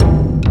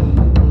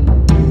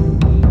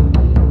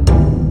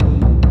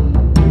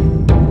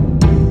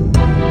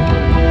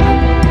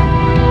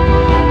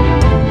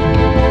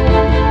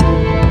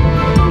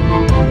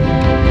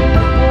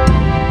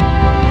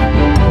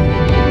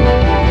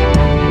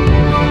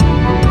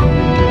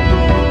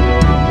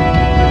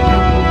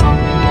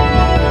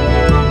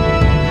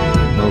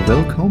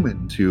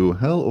to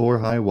Hell or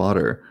High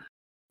Water.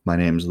 My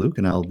name's Luke,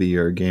 and I'll be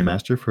your game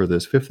master for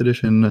this 5th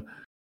edition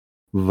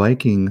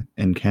Viking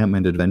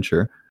encampment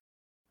adventure.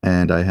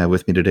 And I have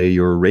with me today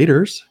your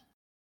raiders.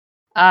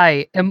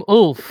 I am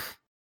Ulf.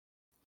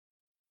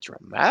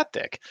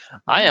 Dramatic.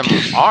 I am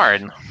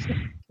Arn.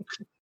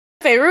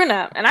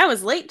 Faeruna, and I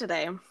was late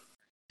today.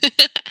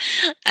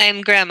 I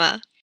am Grandma.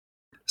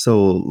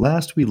 So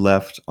last we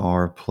left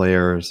our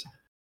players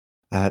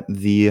at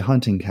the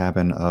hunting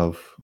cabin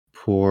of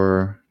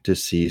poor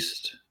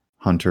deceased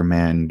hunter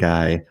man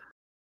guy,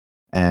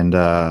 and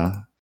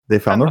they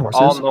found their horses.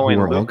 All-knowing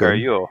who were all Luke, are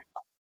good. you?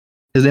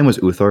 His name was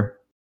Uthor.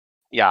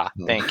 Yeah,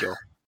 thank you.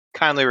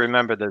 Kindly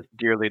remember the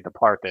dearly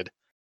departed.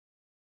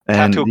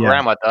 And Tattoo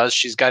Grandma does.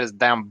 She's got his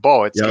damn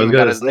bow. It's even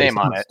got his name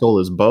on it. Stole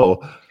his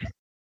bow.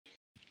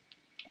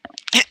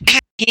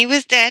 He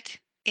was dead.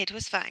 It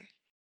was fine.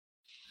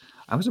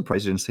 I was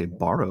surprised you didn't say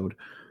borrowed.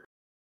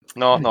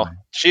 No. Anyway.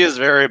 She is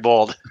very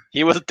bold.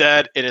 He was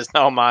dead. It is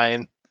now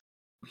mine.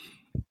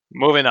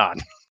 Moving on.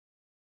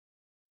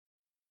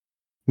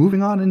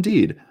 Moving on,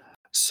 indeed.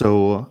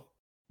 So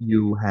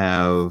you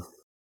have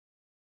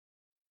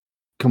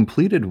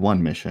completed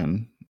one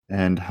mission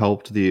and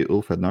helped the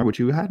Ulfhednar, which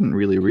you hadn't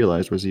really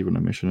realized was even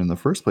a mission in the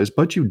first place,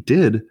 but you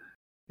did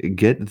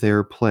get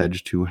their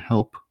pledge to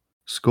help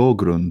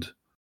Skoggrund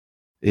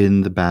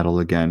in the battle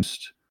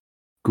against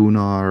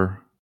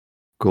Gunnar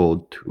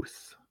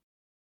Goldtooth.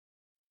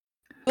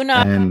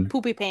 Gunnar And-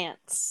 Poopy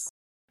Pants.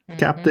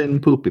 Captain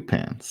Poopy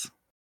Pants.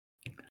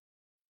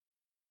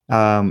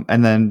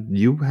 And then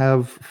you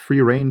have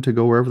free reign to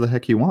go wherever the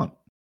heck you want.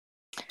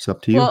 It's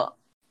up to you. Well,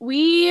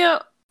 we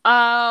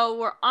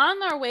were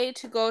on our way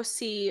to go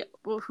see,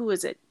 who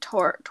is it?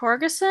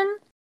 Torgerson?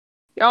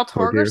 Jarl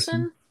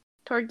Torgerson?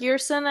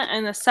 Torgerson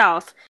in the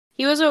south.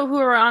 He was who we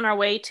were on our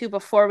way to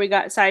before we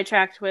got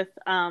sidetracked with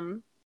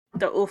the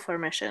Ulfar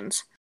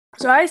missions.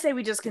 So I say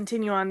we just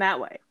continue on that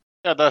way.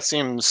 Yeah, that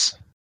seems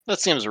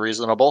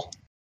reasonable.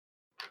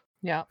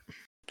 Yeah.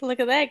 Look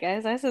at that,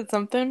 guys. I said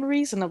something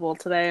reasonable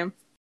today.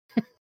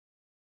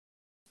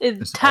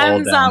 It's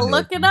Time's all downhill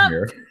look it from up.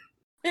 here.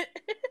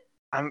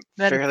 I'm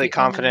That is fairly the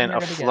confident only a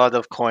way to get. flood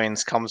of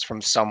coins comes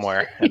from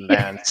somewhere in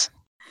Vance.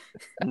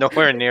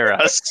 Nowhere near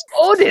us.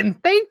 Odin,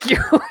 thank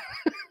you.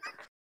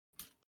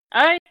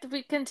 All right,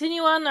 we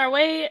continue on our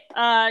way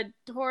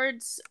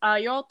towards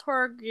Jarl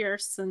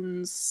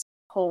Torgerson's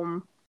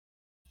home.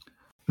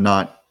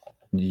 Not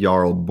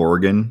Jarl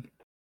Borgen.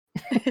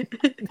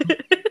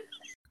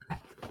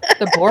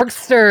 The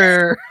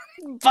Borgster.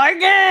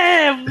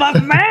 Bargain, my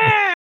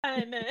man!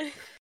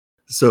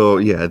 So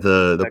yeah,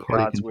 the The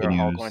party gods, we're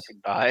all going continues to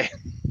die.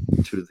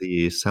 to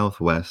the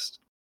southwest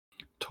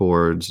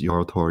towards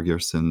Jarl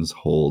Torgerson's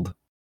hold.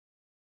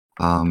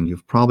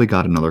 You've probably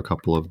got another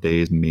couple of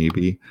days,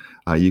 maybe.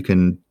 You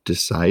can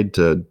decide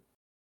to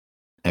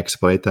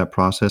expedite that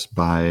process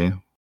by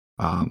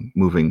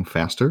moving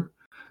faster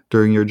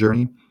during your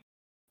journey.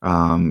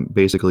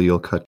 Basically, you'll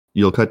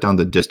cut down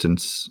the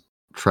distance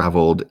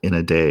traveled in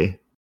a day.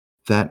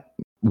 That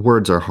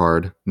words are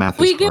hard.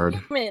 Math is hard.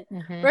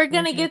 We're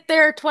gonna get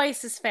there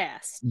twice as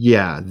fast.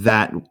 Yeah,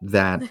 that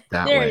There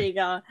way. you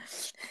go.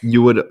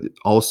 You would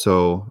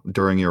also,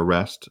 during your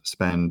rest,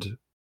 spend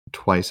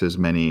twice as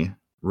many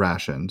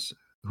rations.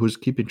 Who's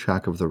keeping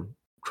track of the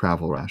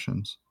travel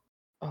rations?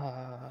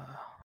 Not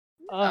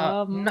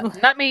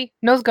me.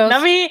 Nose goes.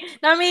 Not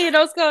me.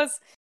 Those goes.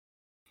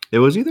 It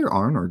was either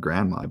Arn or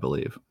Grandma, I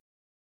believe.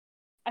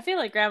 I feel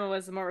like Grandma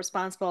was the more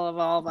responsible of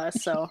all of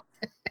us. So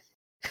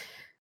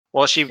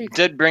Well, she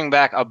did bring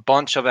back a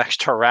bunch of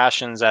extra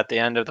rations at the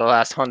end of the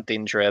last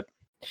hunting trip.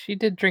 She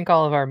did drink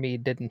all of our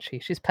mead, didn't she?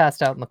 She's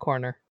passed out in the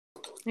corner.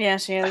 yeah,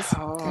 she is.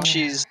 Oh,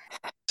 she's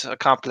a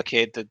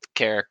complicated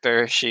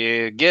character.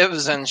 She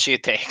gives and she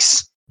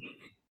takes.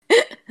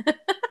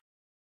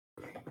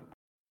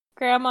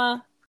 Grandma.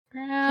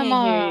 Can't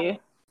hear you.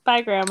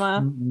 Bye,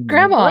 Grandma.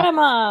 Grandma.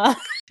 Grandma.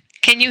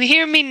 Can you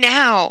hear me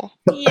now?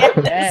 Yes.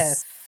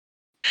 Yes.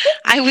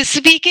 I was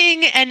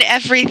speaking and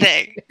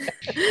everything.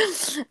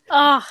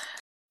 Oh,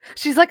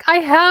 She's like, I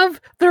have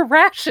the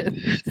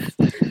rations.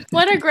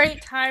 what a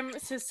great time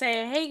to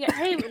say,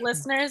 hey,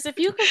 listeners, if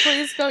you could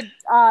please go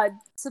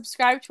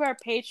subscribe to our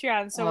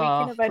Patreon so we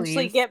Aw, can eventually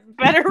please. get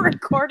better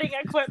recording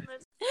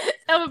equipment.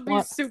 That would be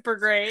What? super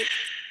great.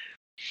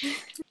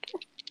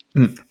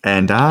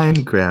 And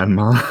I'm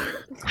Grandma.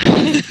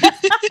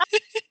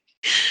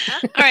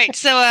 All right,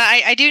 so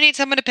I do need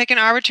someone to pick an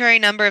arbitrary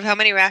number of how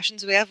many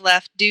rations we have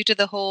left due to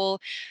the whole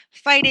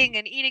fighting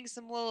and eating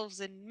some wolves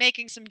and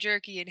making some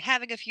jerky and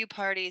having a few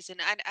parties, and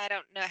I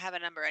don't know have a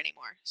number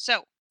anymore.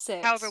 So,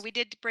 6. however, we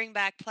did bring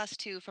back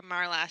 +2 from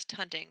our last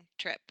hunting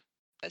trip.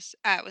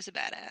 It was a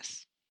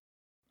badass.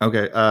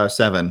 Okay,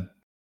 7.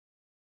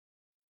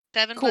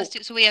 7 Cool.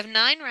 +2, so we have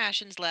 9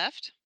 rations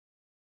left.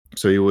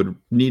 So you would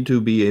need to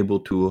be able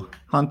to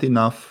hunt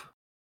enough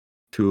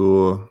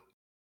to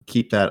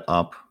keep that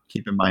up.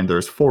 Keep in mind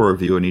there's 4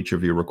 of you, and each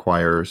of you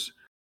requires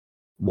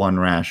 1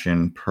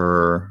 ration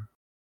per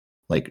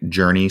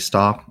journey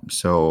stop.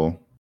 So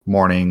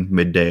morning,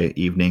 midday,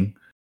 evening.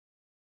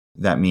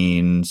 that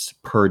means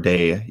per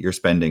day you're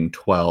spending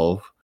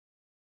 12,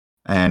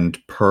 and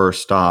per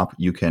stop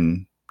you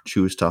can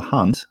choose to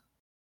hunt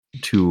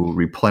to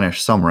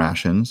replenish some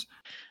rations.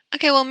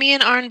 Okay, well, me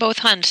and Arn both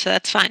hunt, so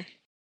that's fine.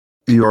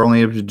 You are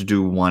only able to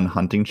do one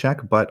hunting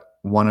check, but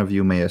one of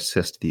you may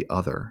assist the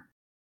other,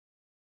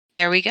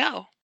 There we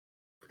go.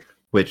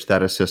 which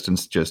that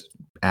assistance just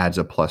adds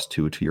a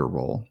 +2 to your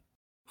roll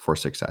for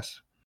success.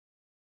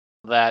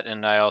 That,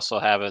 and I also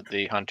have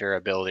the hunter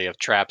ability of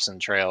traps and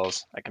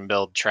trails. I can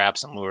build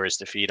traps and lures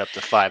to feed up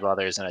to 5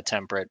 others in a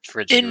temperate,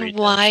 frigid Then region.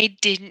 why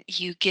didn't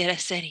you get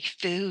us any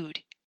food?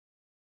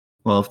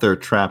 Well, if they're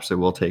traps, it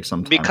will take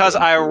some time. Because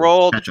for I them to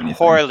rolled catch anything.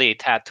 poorly,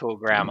 Tattoo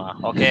Grandma,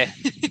 okay?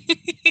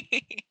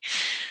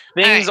 Things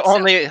Alright, so-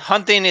 only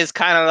hunting is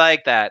kind of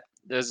like that.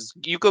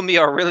 You can be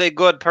a really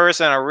good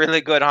person, a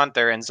really good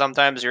hunter, and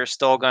sometimes you're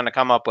still going to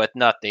come up with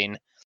nothing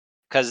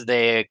because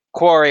the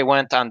quarry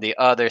went on the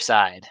other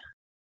side.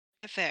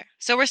 Fair.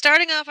 So we're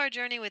starting off our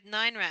journey with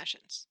 9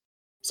 rations.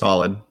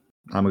 Solid. I'm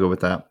gonna go with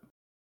that.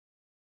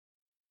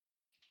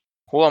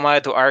 Who am I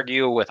to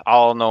argue with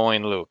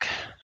all-knowing Luke?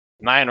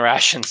 9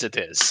 rations it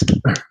is.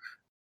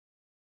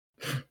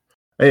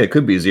 Hey, it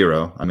could be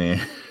 0. I mean,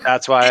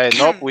 That's why,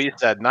 nope, we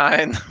said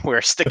 9.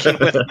 We're sticking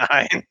with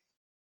 9.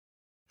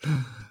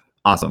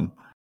 awesome.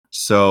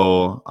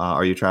 So,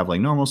 are you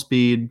traveling normal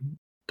speed,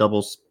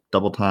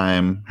 double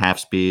time, half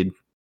speed?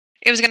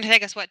 It was going to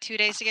take us, 2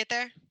 days to get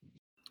there?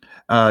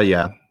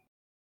 Yeah.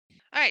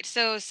 Alright,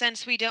 so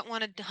since we don't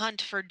want to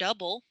hunt for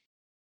double,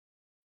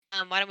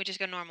 why don't we just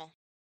go normal?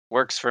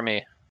 Works for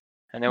me.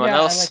 Anyone Yeah,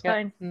 else? I like it.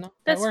 Fine. No, that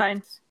That's works.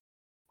 fine.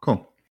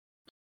 Cool.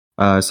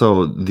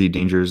 So the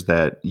dangers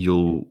that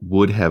you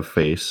would have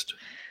faced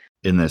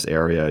in this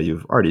area,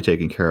 you've already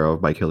taken care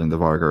of by killing the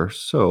Vargar.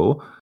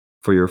 So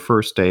for your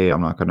first day,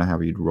 I'm not going to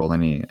have you roll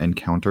any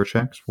encounter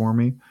checks for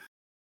me,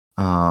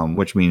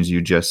 which means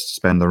you just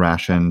spend the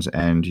rations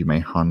and you may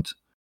hunt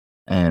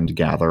and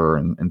gather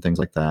and things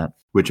like that,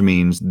 which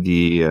means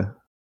the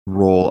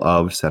role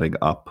of setting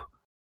up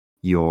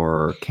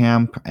your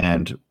camp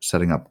and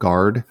setting up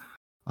guard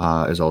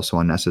is also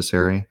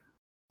unnecessary.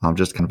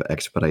 Just kind of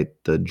expedite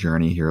the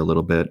journey here a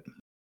little bit.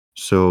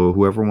 So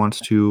whoever wants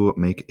to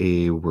make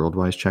a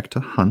world-wise check to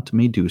hunt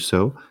may do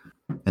so,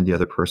 and the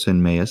other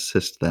person may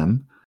assist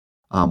them.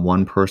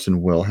 One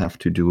person will have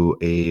to do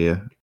a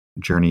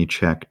journey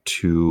check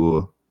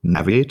to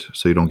navigate,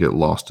 so you don't get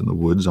lost in the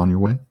woods on your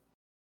way.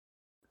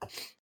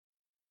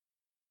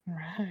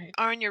 Right.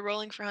 Arn, you're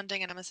rolling for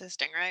hunting and I'm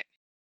assisting, right?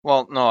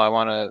 Well, no,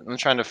 I'm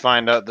trying to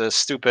find out the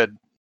stupid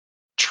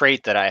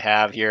trait that I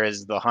have here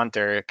as the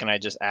hunter. Can I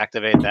just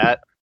activate that?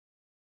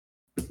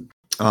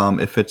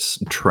 If it's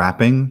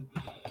trapping,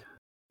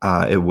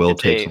 it will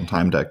It's take a- some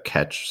time to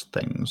catch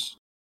things.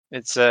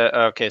 It's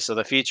okay. So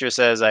the feature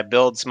says I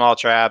build small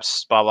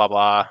traps, blah blah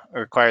blah. It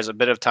requires a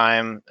bit of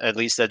time, at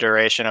least the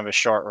duration of a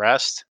short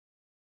rest.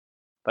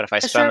 But if I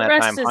A spend short that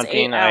rest time is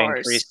hunting, 8 I hours.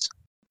 increase.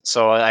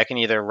 So I can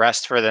either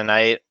rest for the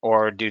night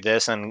or do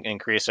this and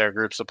increase our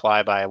group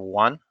supply by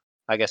 1.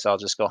 I guess I'll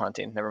just go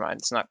hunting. Never mind.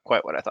 It's not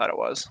quite what I thought it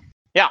was.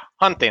 Yeah,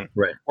 hunting.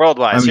 Right.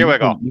 Worldwise. Here we you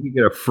go. can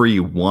get a free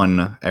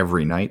 1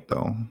 every night,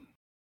 though.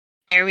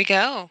 Here we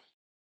go.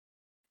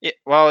 Yeah,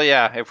 well,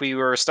 yeah. If we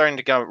were starting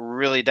to get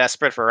really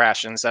desperate for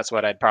rations, that's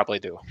what I'd probably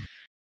do.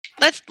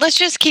 Let's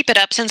just keep it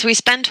up since we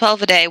spend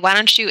 12 a day. Why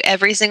don't you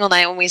every single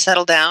night when we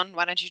settle down?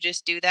 Why don't you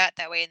just do that?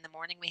 That way in the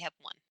morning we have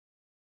 1.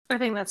 I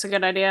think that's a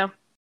good idea.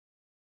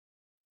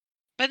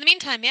 But in the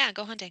meantime, yeah,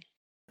 go hunting.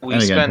 We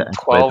And again, spend to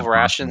expedite 12 the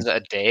rations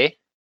process. a day.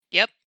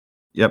 Yep.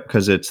 Yep,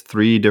 because it's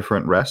 3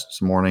 different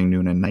rests: morning,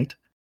 noon, and night.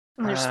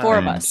 And there's 4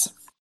 of And- us.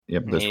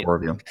 Yep, there's Neat. 4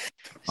 of you.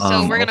 So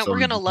we're Also,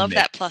 gonna you love make-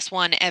 that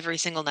 +1 every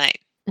single night.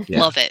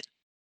 Yeah. Love it.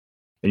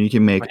 And you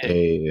can make Wait.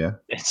 a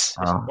It's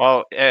Ah.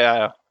 well,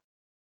 yeah.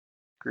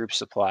 Group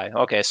supply.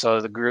 Okay,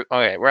 so the group.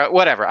 Okay,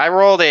 whatever. I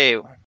rolled a.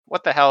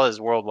 What the hell is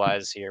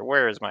worldwise here?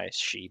 Where is my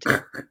sheet?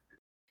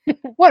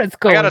 What is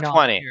going I got a on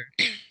 20.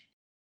 here?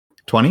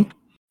 20.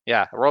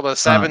 Yeah, I rolled a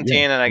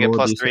 17 and I get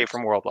roll a +3 D6.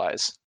 from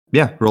worldwise.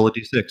 Yeah, roll a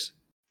d6.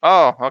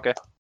 Oh, okay.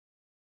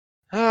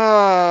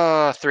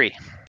 3.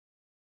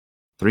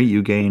 3.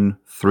 You gain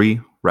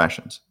 3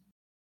 rations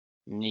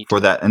Neat. for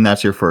that, and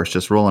that's your first.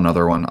 Just roll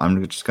another one.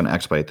 I'm just going to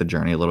expedite the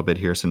journey a little bit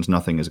here, since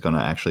nothing is going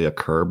to actually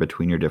occur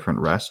between your different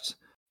rests.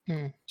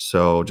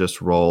 So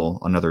just roll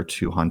another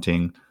 2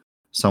 hunting.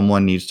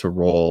 Someone needs to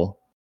roll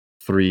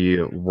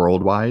 3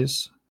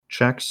 world-wise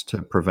checks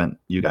to prevent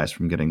you guys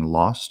from getting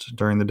lost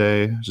during the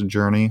day's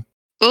journey.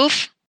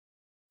 Oof.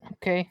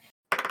 Okay.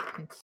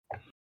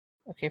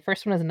 Okay,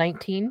 first one is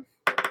 19.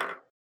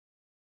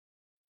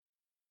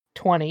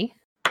 20.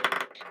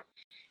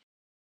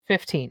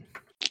 15.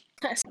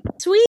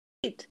 Sweet.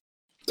 We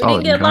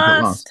Solid, didn't you get don't get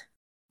lost.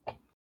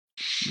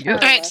 Good. All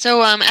right,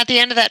 so at the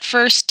end of that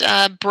first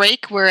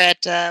break, we're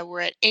at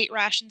 8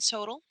 rations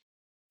total.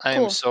 I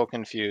am Cool. so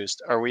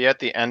confused. Are we at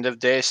the end of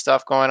day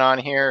stuff going on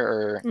here,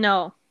 or?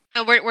 No.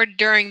 No, we're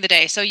during the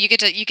day, so you get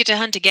to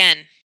hunt again.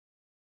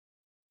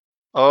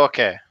 Oh,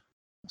 okay.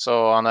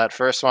 So on that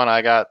first one,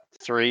 I got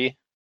 3.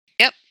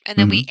 Yep. and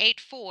then we ate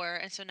 4,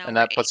 and so now And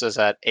we're that puts us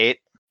at 8.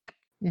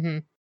 Mm-hmm.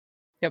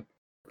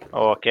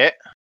 Okay.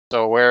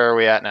 So where are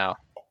we at now?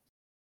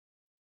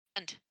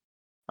 Hunt.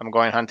 I'm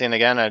going hunting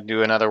again. I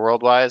do another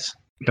worldwise.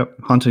 Yep.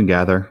 Hunt and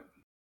gather.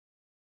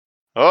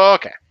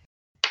 Okay.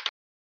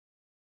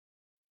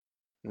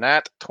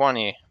 Nat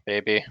 20,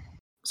 baby.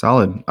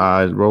 Solid.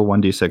 Roll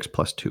 1d6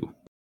 plus 2.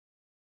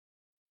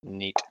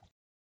 Neat.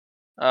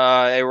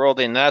 I rolled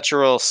a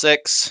natural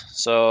 6,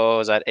 so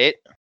is that 8?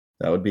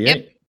 That would be Yep.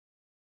 8.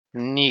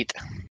 Neat.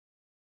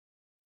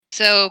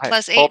 So I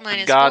plus 8 hope to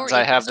minus gods 4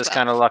 I have equals this 12.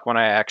 kind of luck when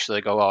I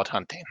actually go out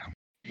hunting.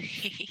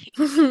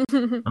 I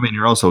mean,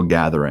 you're also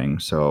gathering,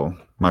 so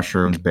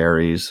mushrooms,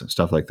 berries,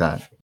 stuff like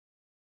that.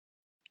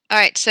 All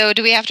right, so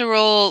do we have to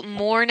roll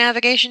more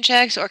navigation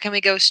checks, or can we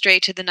go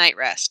straight to the night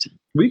rest?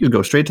 We could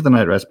go straight to the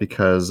night rest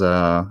because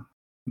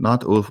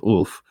not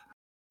Ulf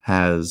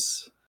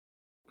has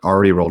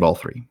already rolled all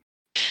 3.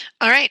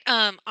 All right,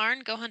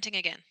 Arn, go hunting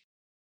again.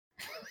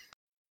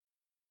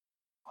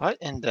 What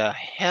in the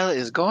hell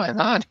is going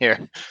on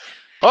here?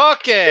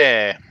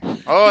 Okay.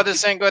 Oh,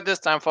 this ain't good this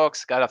time,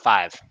 folks. Got a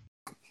 5.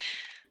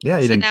 Yeah,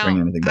 you So didn't now bring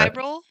anything I back.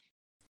 roll.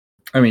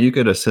 I mean, you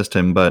could assist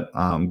him, but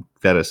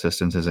that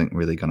assistance isn't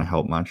really going to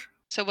help much.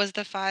 So was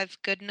the 5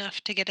 good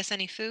enough to get us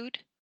any food?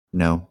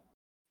 No.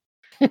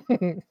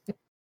 And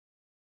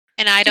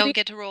I don't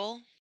get to roll?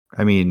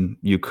 I mean,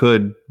 you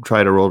could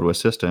try to roll to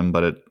assist him,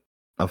 but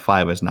a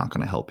 5 is not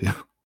going to help you.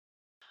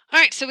 All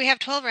right, so we have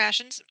 12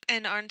 rations,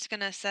 and Arn's going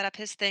to set up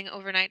his thing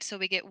overnight so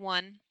we get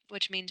 1,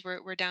 which means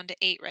we're down to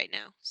 8 right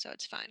now, so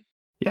it's fine.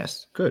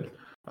 Yes, good.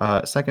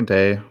 Second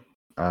day.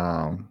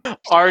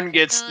 Arn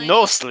gets 9.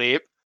 no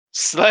sleep.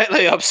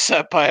 Slightly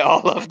upset by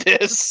all of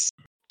this.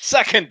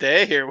 Second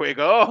day, here we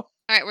go. All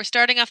right, we're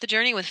starting off the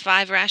journey with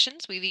 5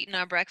 rations. We've eaten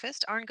our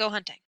breakfast. Arn, go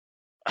hunting.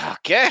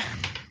 Okay.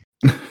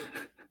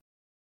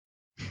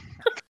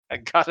 I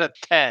got a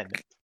 10.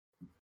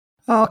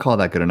 I'll call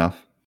that good enough.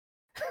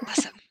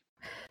 Awesome.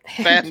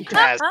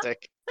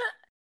 Fantastic.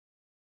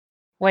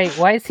 Wait,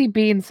 why is he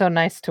being so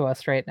nice to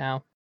us right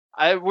now?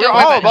 We're Don't worry all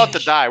about about it.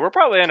 to die. We're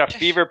probably in a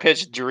fever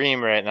pitch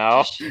dream right now.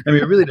 I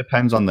mean, it really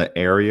depends on the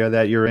area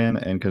that you're in,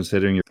 and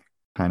considering you're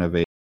kind of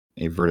a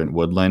verdant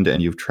woodland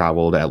and you've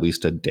traveled at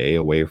least a day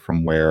away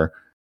from where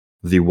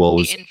the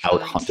wolves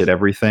influence. out-hunted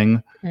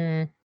everything,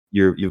 Hmm.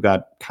 you've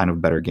got kind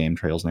of better game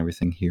trails and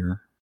everything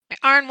here.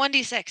 Arn,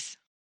 1d6.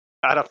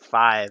 Out of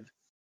 5.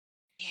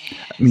 Yes.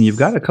 I mean, you've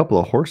got a couple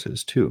of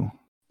horses, too.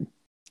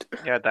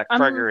 Yeah, that I'm-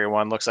 Gregory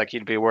one looks like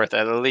he'd be worth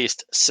at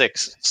least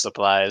 6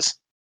 supplies.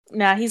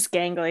 Nah, he's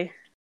gangly.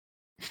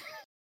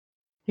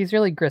 He's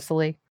really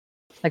gristly,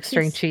 like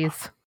string He's-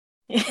 cheese.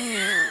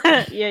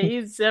 Yeah,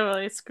 he's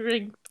definitely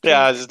screwing.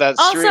 Yeah, is that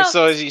string? Also-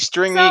 So is he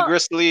stringy, so-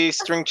 gristly,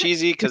 string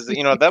cheesy? Because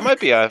that might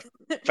be a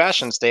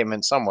fashion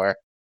statement somewhere.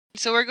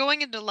 So we're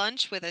going into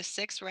lunch with a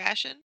 6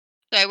 ration.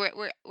 Sorry,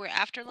 we're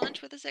after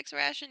lunch with a 6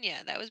 ration?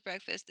 Yeah, that was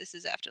breakfast. This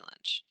is after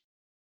lunch.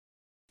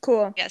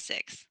 Cool. Yeah,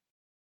 6.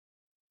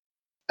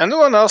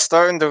 Anyone else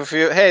starting to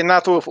feel? Hey,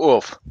 not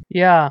Wolf.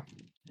 Yeah.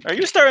 Are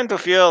you starting to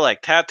feel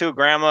like Tattoo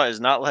Grandma is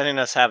not letting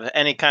us have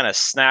any kind of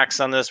snacks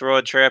on this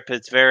road trip?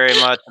 It's very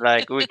much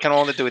like we can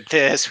only do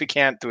this, we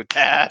can't do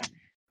that.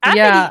 I've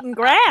Yeah. been eating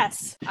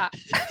grass.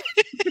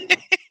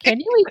 Can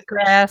you eat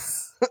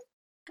grass?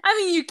 I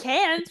mean, you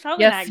can. It's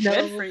probably Yes, not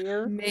good no, for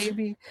you.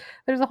 Maybe.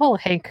 There's a whole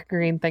Hank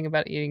Green thing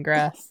about eating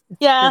grass.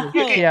 Yeah.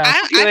 Okay, yeah.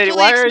 I Lady,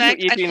 fully why are you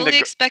expect, I eating the fully gr-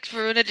 expect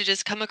Varuna to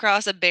just come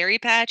across a berry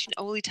patch and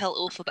only tell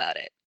Ulf about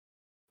it.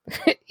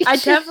 I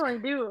definitely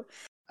do.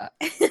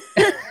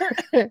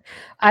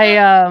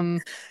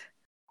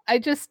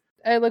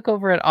 I look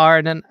over at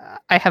Arn and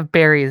I have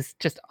berries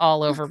just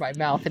all over my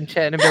mouth and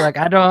chin and be like,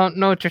 I don't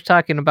know what you're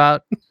talking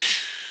about.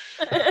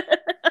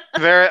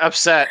 Very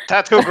upset.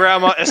 Tattoo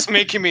Grandma is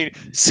making me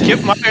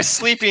skip my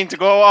sleeping to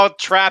go out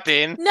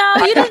trapping. No,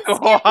 I you have didn't to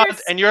skip go your out,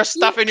 and you're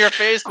stuffing your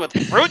face with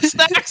fruit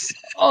snacks.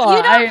 Oh,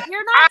 you're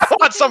not I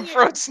want some skipping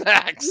your- fruit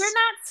snacks. You're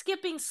not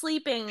skipping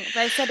sleeping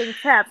by setting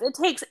traps. It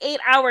takes 8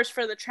 hours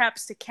for the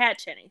traps to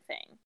catch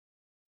anything.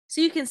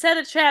 So you can set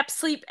a trap,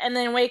 sleep, and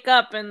then wake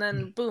up, and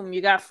then boom,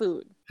 you got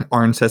food.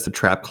 Arn says the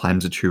trap,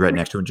 climbs a tree right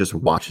next to it, and just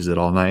watches it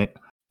all night.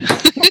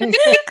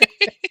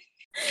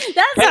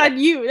 That's on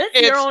you. That's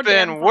your It's own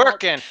damn been fault.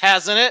 working,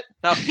 hasn't it?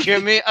 Now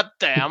give me a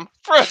damn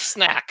fruit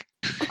snack.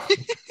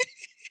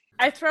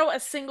 I throw a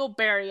single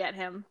berry at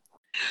him.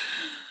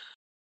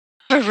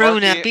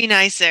 Varuna, Barky, be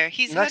nicer.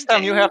 He's Next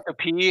time you hunting. have to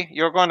pee,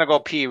 you're going to go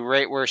pee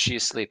right where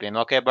she's sleeping,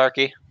 okay,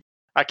 Barky?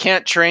 I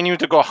can't train you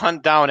to go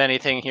hunt down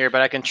anything here,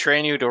 but I can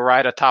train you to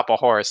ride atop a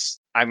horse.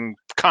 I'm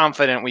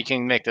confident we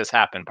can make this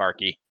happen,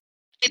 Barky.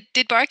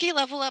 Did Barky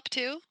level up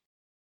too?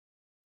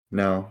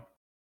 No.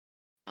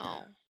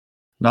 Oh.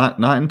 Not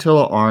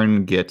until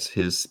Arn gets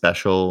his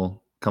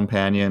special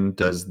companion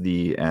does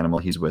the animal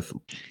he's with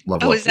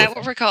level Oh, up is that with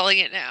what him. we're calling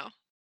it now?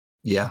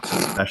 Yeah,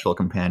 special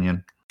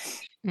companion.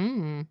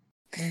 Mm.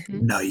 Mhm.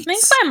 Nice. I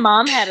think my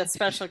mom had a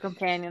special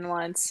companion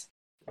once.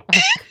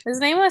 His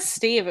name was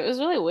Steve. It was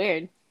really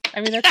weird. I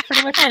mean, that's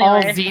pretty much Anyway.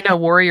 all Xena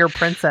Warrior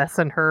Princess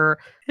and her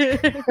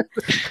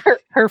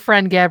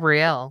friend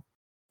Gabrielle.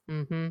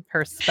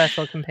 Her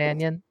special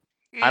companion.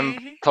 I'm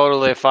Mhm.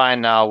 totally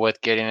fine now with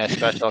getting a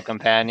special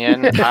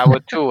companion. I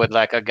would too would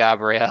like a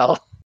Gabrielle.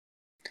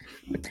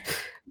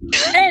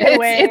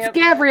 Anyway, It's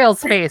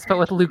Gabrielle's face, but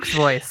with Luke's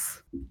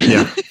voice.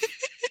 Yeah.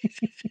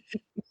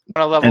 I'm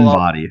gonna level And up.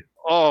 body.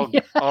 Oh,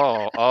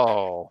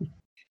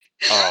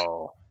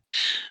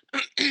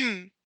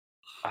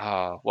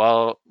 Yeah.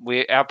 well,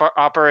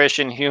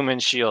 Operation Human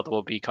Shield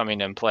will be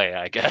coming in play,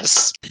 I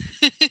guess.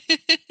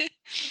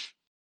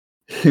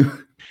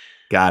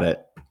 Got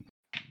it.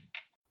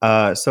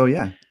 So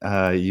yeah,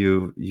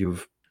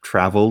 you've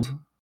traveled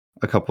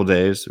a couple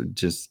days,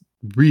 just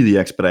really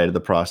expedited the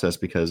process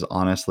because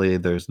honestly,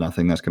 there's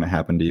nothing that's going to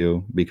happen to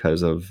you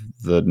because of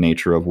the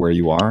nature of where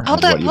you are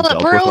Hold and up, what you've hold up.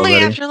 dealt We're with only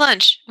already. after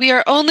lunch. We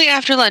are only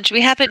after lunch.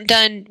 We haven't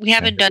done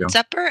There you go.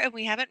 supper and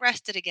we haven't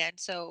rested again.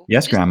 So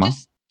Yes, Grandma.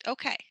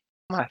 Okay.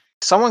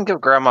 Someone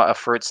give Grandma a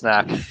fruit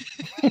snack.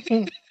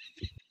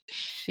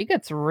 She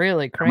gets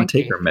really I'm gonna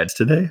take cranky. her meds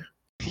today.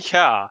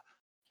 Yeah.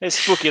 Hey,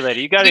 spooky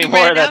lady, you got We any more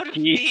ran of that out of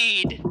tea?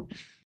 feed.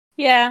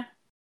 yeah.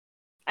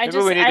 Maybe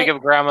we need to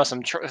give Grandma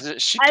some. Is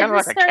she I kind of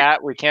like just a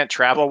cat? We can't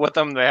travel with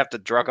them. They have to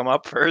drug them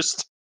up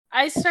first.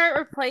 I start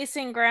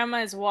replacing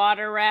Grandma's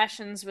water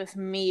rations with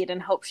meat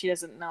and hope she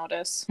doesn't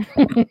notice.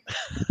 Oh,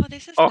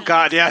 this is Oh, nice.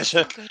 God, yeah, This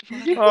is some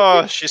shit. good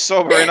water. Oh, she's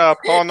sobering up.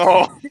 Oh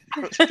no.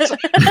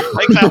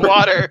 Like that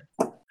water.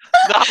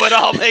 That would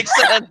all make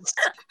sense.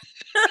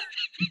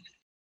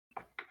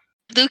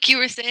 Luke, you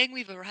were saying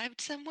we've arrived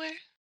somewhere?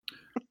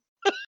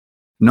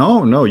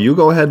 No, you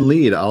go ahead and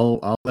lead.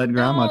 I'll let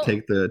Grandma No.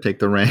 take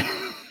the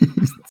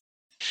reins.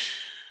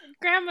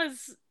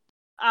 Grandma's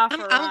off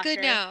her I'm good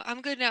rocker. now.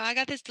 I'm good now. I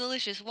got this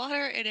delicious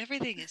water and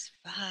everything is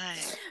fine.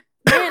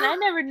 Man, I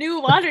never knew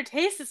water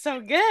tasted so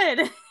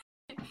good.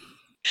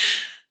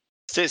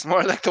 Tastes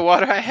more like the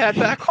water I had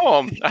back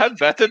home. I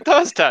bet it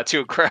does,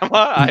 Tattoo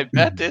Grandma. I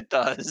bet it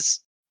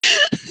does.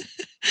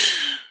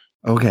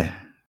 Okay,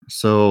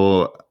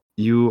 so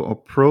you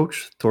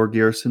approach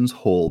Thorgeirson's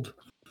hold,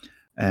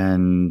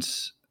 and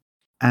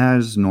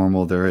as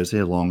normal, there is a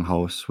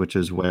longhouse, which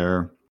is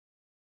where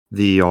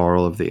the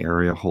Jarl of the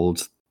area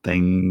holds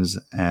things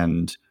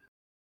and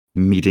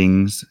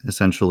meetings,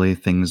 essentially.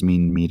 Things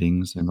mean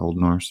meetings in Old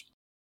Norse.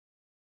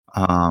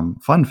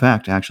 Fun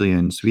fact, actually,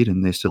 in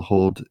Sweden, they still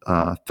hold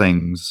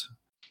things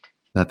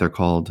that they're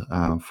called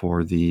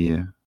for the,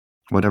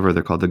 whatever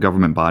they're called, the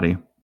government body.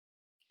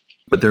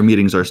 But their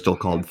meetings are still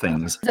called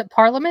things. Is it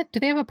Parliament? Do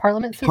they have a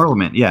Parliament system?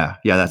 Parliament, yeah,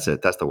 that's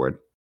it. That's the word.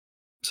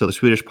 So the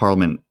Swedish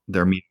Parliament,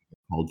 their meetings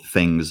are called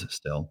things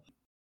still.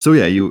 So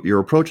yeah, you're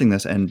approaching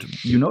this, and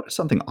you notice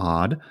something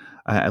odd.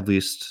 At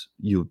least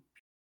you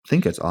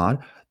think it's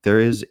odd. There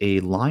is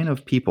a line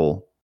of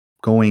people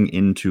going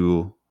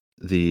into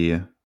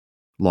the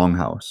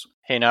longhouse.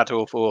 Hey, not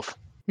to oof.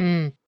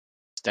 Hmm,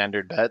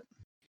 Standard bet.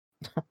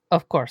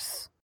 of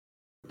course.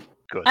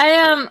 Good.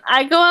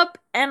 I go up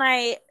and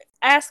I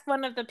ask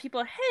one of the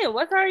people, "Hey,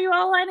 what are you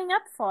all lining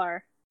up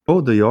for?"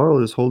 Oh, the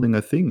Jarl is holding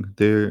a thing.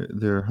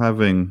 They're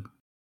having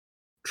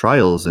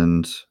trials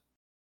and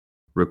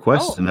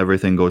requests, Oh. and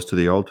everything goes to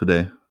the Jarl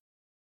today.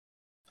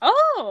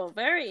 Oh,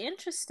 very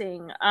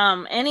interesting.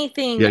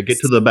 Anything? Yeah, get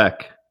to the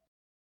back.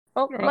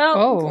 Oh,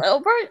 Oh.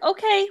 well,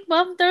 okay.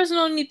 Well, there's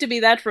no need to be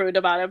that rude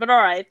about it, but all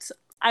right.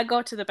 I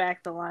go to the back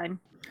of the line.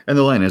 And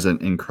the line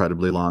isn't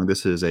incredibly long.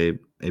 This is a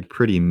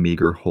pretty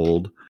meager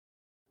hold.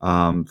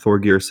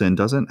 Thorgeirson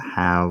doesn't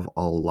have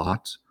a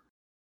lot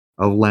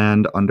of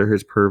land under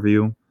his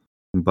purview,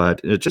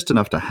 but it's just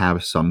enough to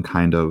have some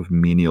kind of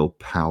menial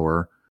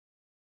power.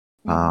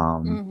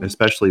 Mhm.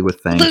 Especially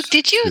with thanks. Luke,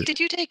 did you to-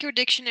 take your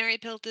dictionary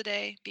pill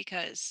today?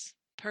 Because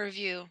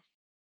purview.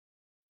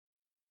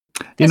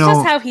 you That's know,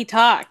 just how he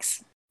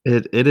talks.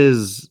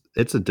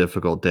 it's a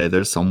difficult day.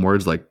 There's some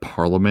words like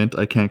parliament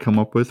I can't come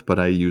up with, but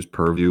I use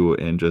purview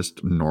in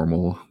just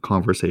normal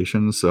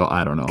conversations, so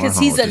I don't know. Because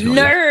I don't he's know a what to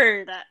tell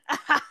you.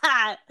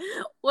 nerd.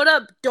 What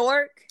up,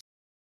 dork?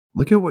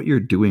 Look at what you're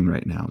doing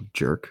right now,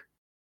 jerk.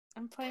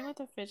 I'm playing with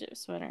a fidget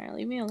spinner.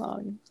 Leave me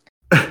alone.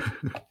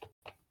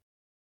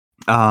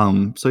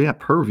 So yeah,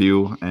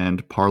 purview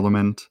and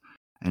parliament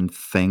and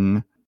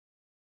thing.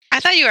 I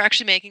thought you were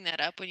actually making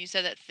that up when you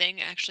said that thing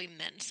actually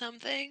meant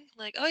something.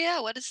 Like, oh yeah,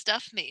 what does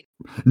stuff mean?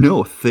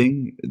 No,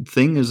 thing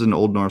is an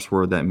Old Norse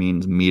word that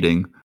means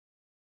meeting.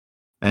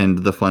 And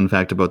the fun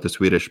fact about the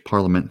Swedish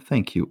parliament,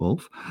 thank you,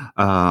 Ulf,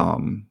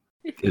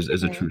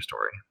 is a true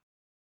story.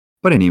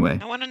 But anyway,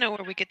 I want to know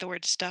where we get the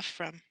word stuff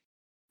from.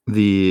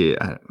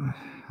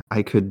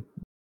 I could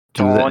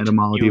do the Don't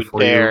etymology you for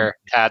dare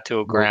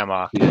tattoo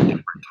Grandma. you at a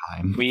different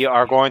time. We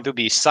are going to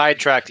be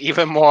sidetracked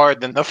even more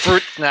than the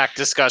fruit snack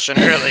discussion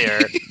earlier.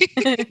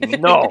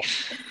 No.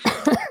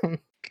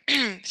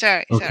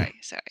 sorry. Okay.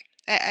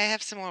 I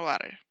have some more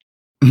water.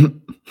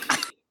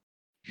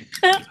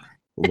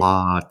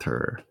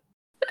 Water.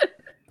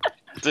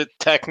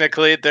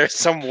 Technically, there's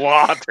some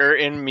water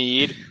in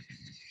mead.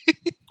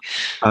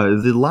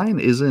 The line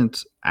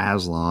isn't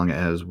as long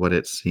as what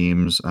it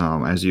seems.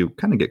 As you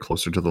kind of get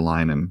closer to the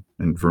line,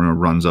 and Verna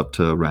runs up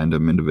to a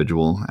random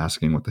individual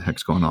asking what the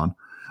heck's going on.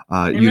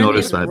 You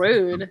notice It's that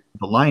rude.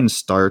 the line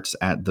starts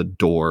at the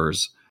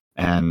doors,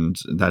 and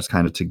that's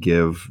kind of to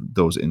give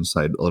those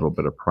inside a little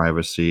bit of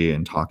privacy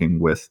and talking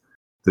with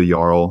the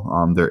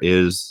Jarl. There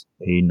is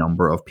a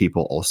number of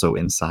people also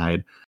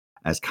inside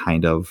as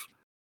kind of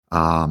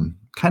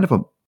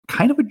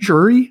a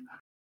jury,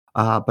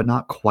 but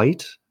not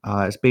quite.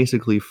 It's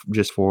basically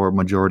just for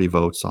majority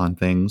votes on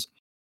things.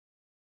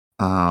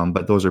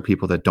 But those are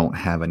people that don't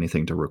have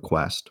anything to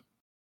request.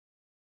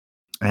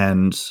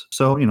 And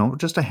so,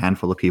 just a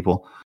handful of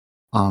people.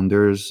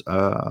 There's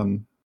 4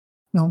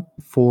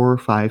 or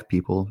 5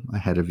 people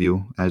ahead of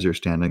you as you're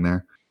standing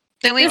there.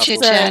 Then we This chit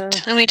is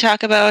chat and we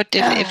talk about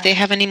if they Ah.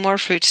 have any more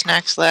fruit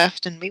snacks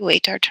left, and we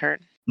wait our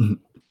turn.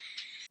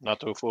 Not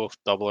too full,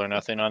 double or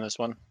nothing on this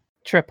one.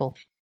 Triple.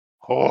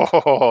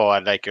 Oh, I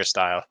like your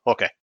style.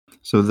 Okay.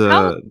 So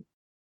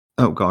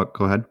How-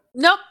 go ahead.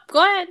 Nope,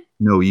 go ahead.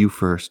 No, you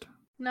first.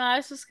 No, I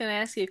was just gonna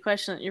ask you a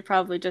question that you're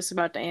probably just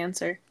about to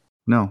answer.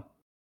 No.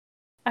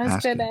 I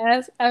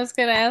was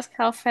gonna ask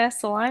how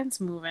fast the line's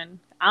moving.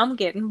 I'm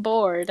getting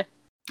bored.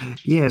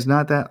 Yeah, it's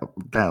not that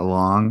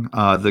long.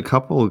 The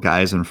couple of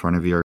guys in front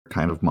of you are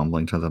kind of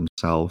mumbling to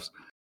themselves.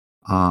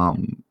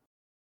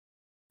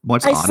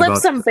 What's I odd slipped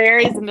about some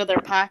berries into their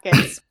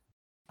pockets.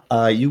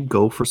 you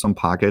go for some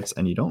pockets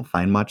and you don't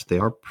find much. They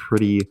are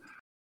pretty.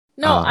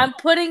 No, I'm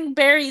putting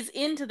berries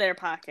into their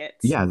pockets.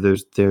 Yeah,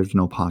 there's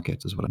no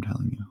pockets, is what I'm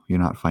telling you. You're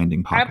not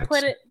finding I pockets.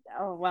 put it.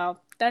 Oh wow,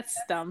 that's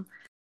dumb.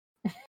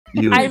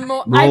 You I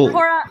roll-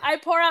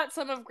 pour out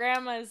some of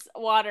Grandma's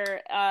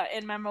water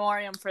in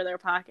memoriam for their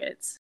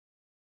pockets.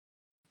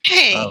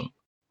 Hey,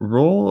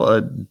 roll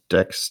a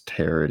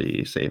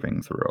dexterity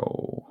saving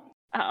throw.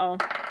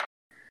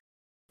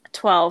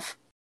 12.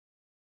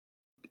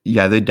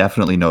 Yeah, they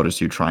definitely notice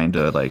you trying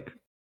to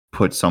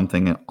put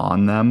something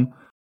on them,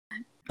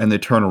 and they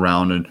turn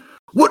around and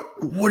what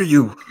are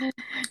you?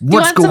 What's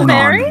want some going on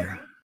berry? here?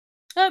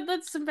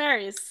 That's some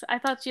berries. I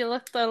thought you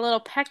looked a little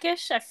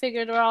peckish. I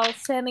figured we're all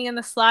standing in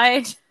the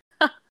slide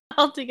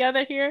all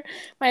together here.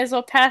 Might as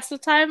well pass the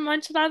time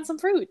munching on some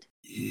fruit.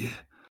 Yeah.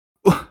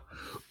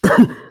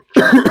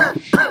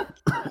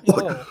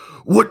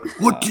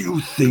 What do you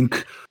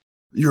think?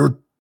 You're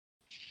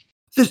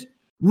this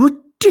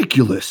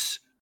ridiculous.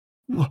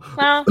 Well,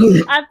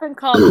 I've been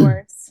called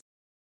worse.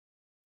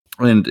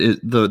 And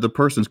the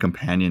person's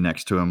companion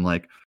next to him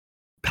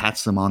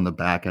pats him on the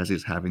back as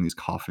he's having these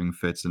coughing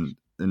fits, and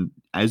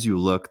as you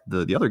look,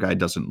 the other guy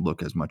doesn't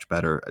look as much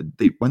better.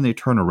 When they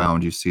turn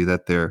around, you see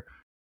that they're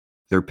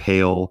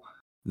pale,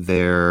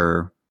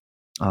 their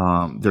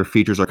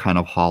features are kind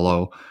of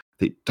hollow.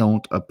 They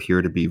don't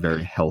appear to be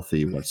very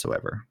healthy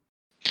whatsoever.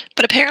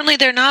 but apparently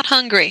they're not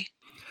hungry.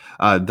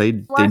 They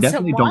Want some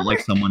definitely don't like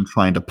water? someone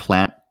trying to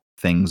plant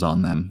things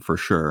on them, for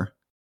sure.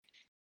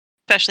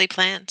 Especially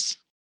plants.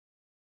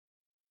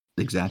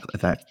 Exactly.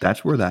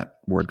 That's where that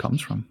word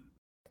comes from.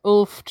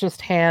 Ulf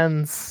just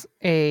hands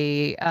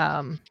a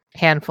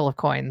handful of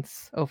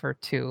coins over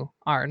to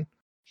Arn.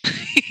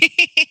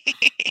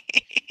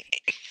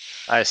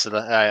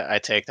 I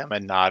take them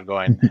and nod,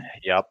 going,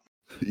 "Yep."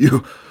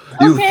 You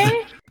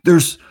Okay.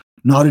 there's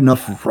not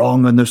enough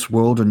wrong in this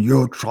world, and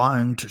you're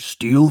trying to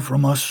steal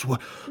from us.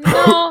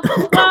 No,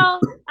 well,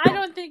 I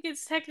don't think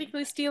it's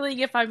technically stealing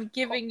if I'm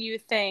giving you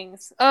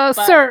things. But-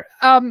 Sir,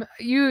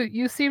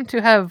 you seem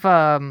to have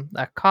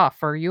a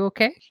cough. Are you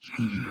okay?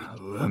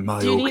 Am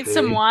I Do you need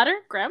some okay? water?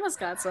 Grandma's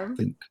got some.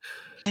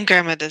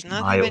 Grandma does not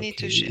Am I have any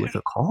to okay share. with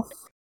a cough?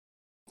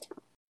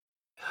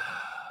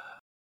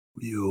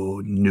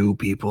 You new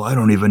people, I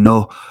don't even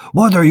know.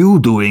 What are you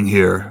doing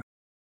here?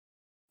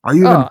 Are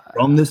you even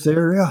from this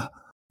area?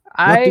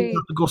 What do you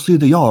have to go see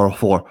the Jarl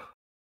for?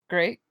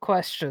 Great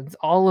questions,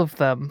 all of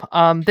them.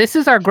 This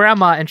is our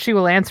grandma, and she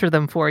will answer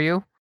them for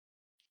you.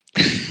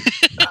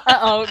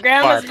 Uh-oh,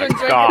 Grandma's been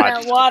Father drinking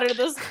God. that water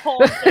this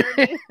whole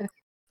journey.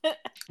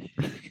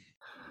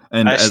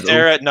 And I as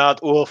stare at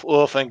not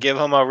Wolf and give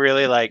him a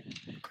really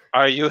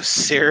 "Are you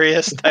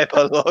serious?" type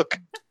of look.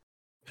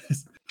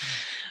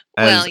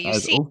 Well, you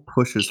as see- Ulf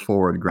pushes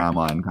forward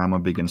Grandma, and Grandma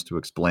begins to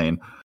explain,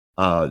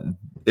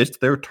 it's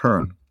their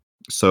turn.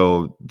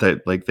 So they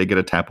get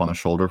a tap on the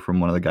shoulder from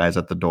one of the guys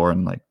at the door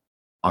and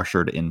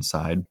ushered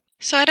inside.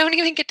 So I don't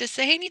even get to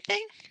say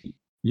anything?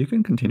 You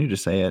can continue to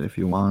say it if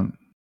you want.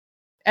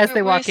 As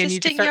they We're walk in, you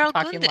just assisting start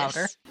Jarl talking Gundis.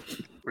 louder.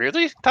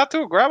 Really,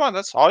 Tattoo Grandma?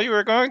 That's all you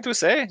were going to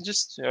say?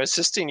 Just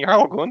assisting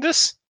Jarl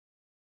Gundis?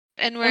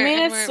 And I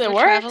mean, we're it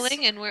works.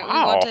 traveling, and we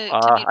Wow. want to meet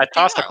I with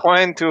tossed a Jarl.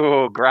 coin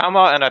to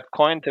Grandma and a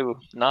coin to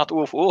not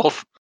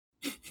Wolf.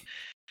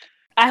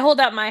 I hold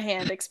out my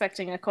hand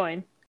expecting a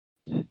coin.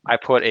 I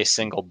put a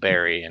single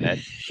berry in it.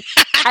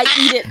 I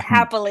eat it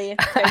happily.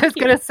 I was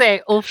gonna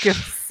say, Ulf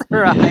gives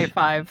her a high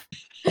five,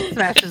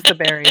 smashes the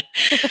berry.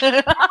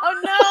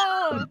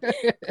 Oh no!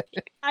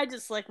 I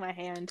just lick my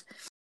hand.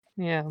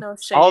 Yeah. No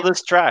shame. All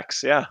this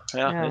tracks, yeah,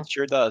 Yeah. it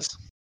sure does.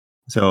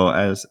 So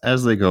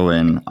as they go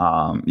in,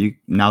 you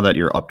now that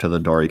you're up to the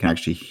door, you can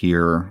actually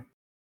hear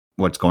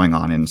what's going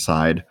on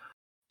inside.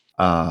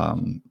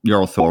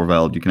 Jarl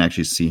Thorvald, you can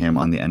actually see him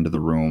on the end of the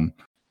room,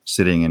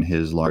 sitting in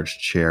his large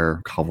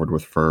chair covered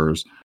with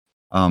furs.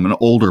 An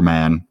older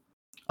man,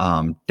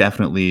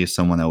 definitely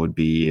someone that would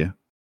be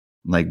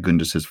like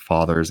Gundus's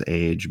father's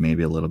age,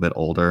 maybe a little bit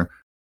older.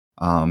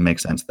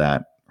 Makes sense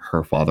that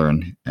her father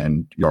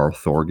and Jarl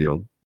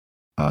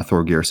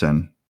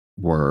Thorgirson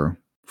were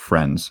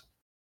friends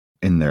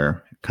in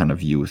their kind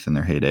of youth, in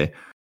their heyday.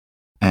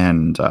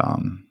 And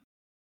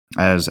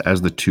as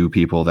the two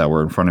people that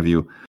were in front of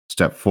you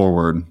step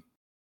forward,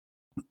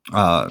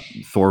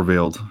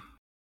 Thorvald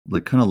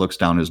like kind of looks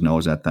down his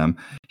nose at them.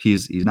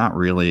 He's not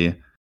really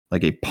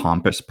like a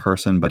pompous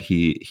person, but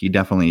he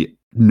definitely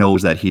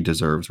knows that he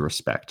deserves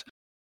respect,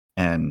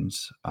 and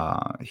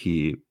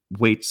he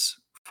waits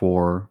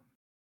for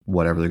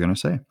whatever they're going to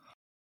say.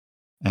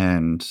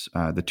 And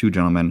the two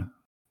gentlemen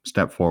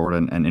step forward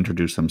and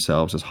introduce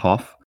themselves as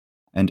Hoff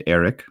and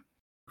Eric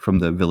from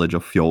the village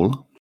of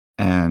Fjol.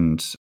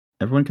 And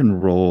everyone can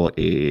roll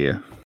a,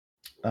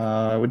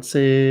 I would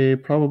say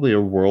probably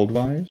a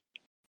world-wise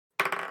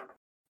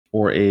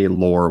or a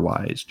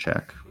lore-wise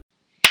check.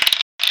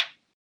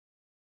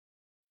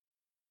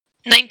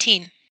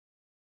 19.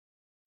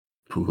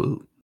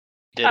 Ooh.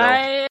 Ditto.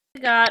 I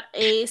got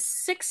a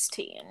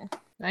 16.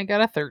 I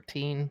got a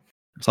 13.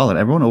 Solid.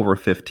 Everyone over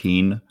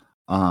 15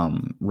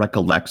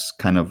 recollects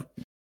kind of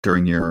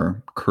during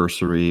your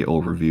cursory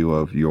overview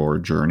of your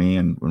journey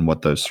and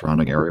what the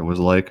surrounding area was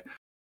like.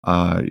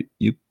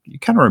 You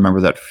kind of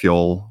remember that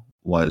Fjol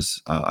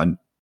was a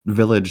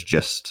village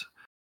just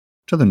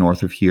to the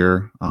north of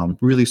here.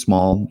 Really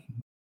small,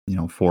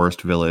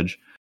 forest village.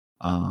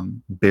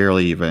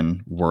 Barely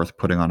even worth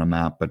putting on a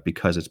map, but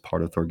because it's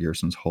part of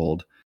Thorgirson's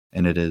hold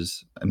and it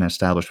is an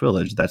established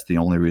village, that's the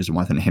only reason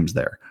why the name's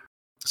there.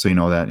 So you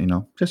know that,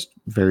 just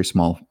very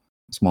small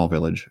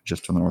village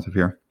just to the north of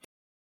here.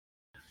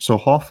 So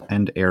Hoff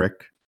and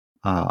Eric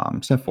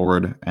step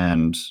forward,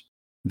 and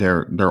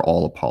they're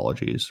all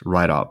apologies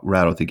right out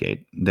the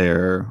gate.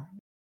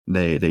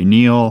 They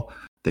kneel,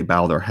 they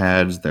bow their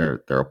heads,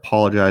 they're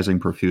apologizing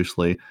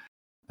profusely,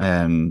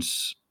 and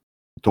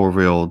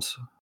Thorvald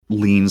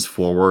leans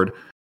forward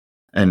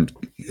and,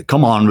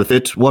 come on with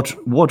it.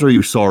 What are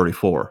you sorry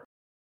for?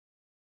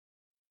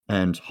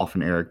 And Hoff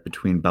and Eric,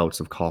 between bouts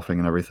of coughing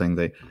and everything,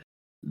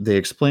 they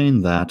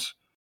explain that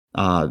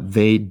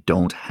they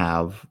don't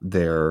have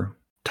their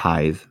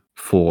tithe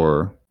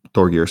for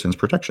Thorgirson's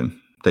protection.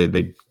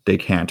 They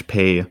can't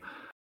pay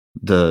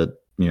the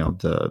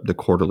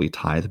quarterly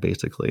tithe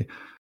basically,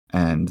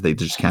 and they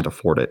just can't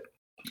afford it.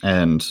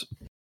 And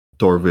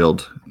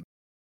Thorvald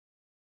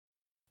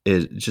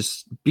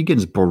just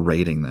begins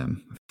berating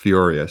them,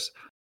 furious,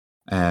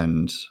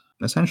 and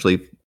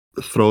essentially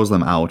throws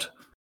them out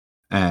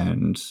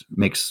and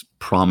makes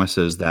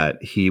promises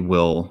that he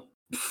will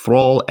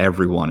thrall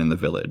everyone in the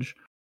village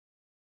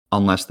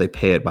unless they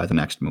pay it by the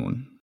next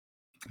moon.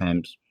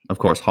 And of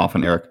course, Hoff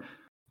and Eric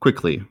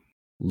quickly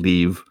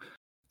leave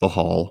the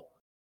hall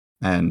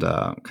and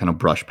kind of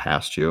brush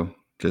past you,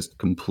 just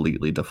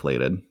completely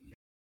deflated.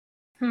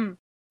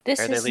 This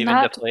Are they is leaving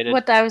not deflated?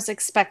 what I was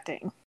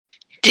expecting.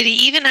 Did he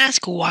even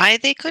ask why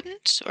they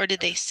couldn't, or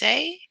did they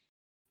say?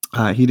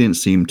 He didn't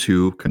seem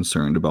too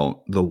concerned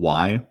about the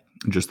why,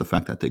 just the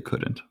fact that they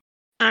couldn't.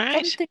 All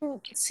right.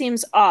 Something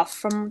seems off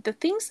from the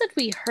things that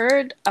we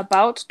heard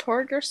about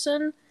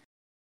Thorgirson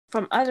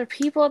from other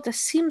people. This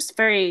seems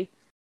very...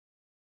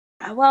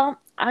 Well,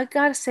 I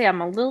gotta say,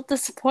 I'm a little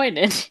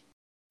disappointed.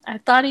 I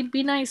thought he'd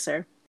be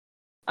nicer.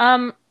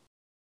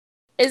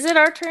 Is it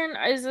our turn?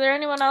 Is there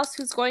anyone else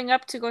who's going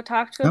up to go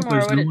talk to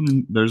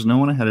him? There's no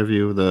one ahead of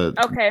you. The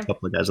Okay.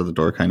 couple of guys at the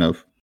door kind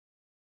of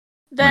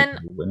Then,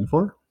 waiting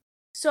for.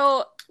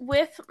 so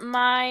with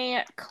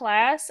my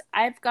class,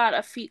 I've got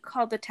a feat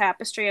called the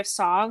Tapestry of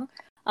Song.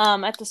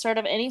 At the start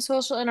of any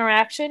social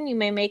interaction, you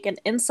may make an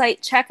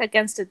insight check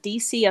against a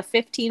DC of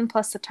 15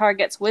 plus the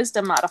target's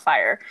wisdom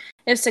modifier.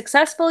 If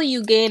successful,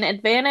 you gain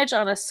advantage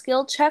on a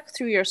skill check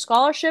through your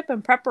scholarship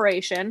and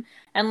preparation,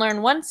 and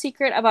learn one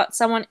secret about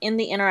someone in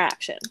the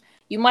interaction.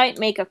 You might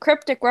make a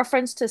cryptic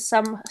reference to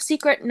some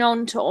secret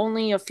known to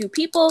only a few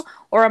people,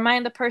 or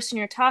remind the person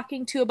you're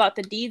talking to about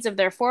the deeds of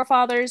their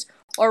forefathers,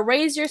 or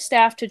raise your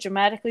staff to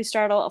dramatically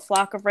startle a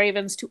flock of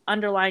ravens to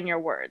underline your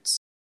words.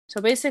 So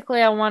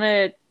basically, I want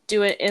to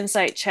do an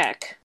insight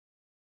check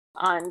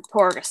on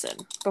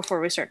Thorgirson before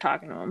we start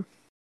talking to him.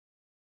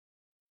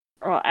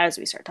 Or as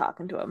we start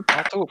talking to him.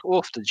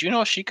 Oof, did you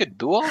know she could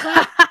do all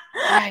that?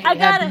 I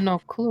had no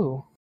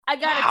clue. I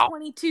got a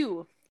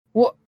 22.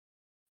 What?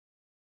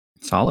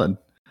 Solid.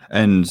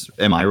 And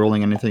am I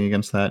rolling anything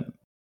against that?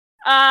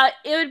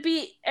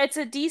 It's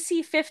a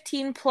DC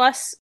 15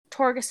 plus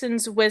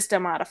Thorgirson's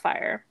wisdom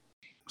modifier.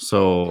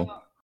 So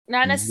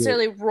Not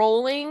necessarily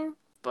rolling,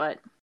 but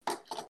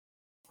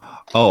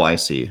oh, I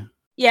see.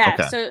 yeah.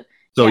 Okay.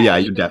 So yeah,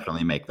 you you can-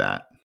 definitely make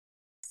that.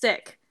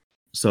 Sick.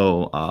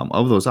 So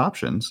of those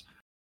options,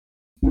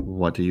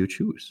 what do you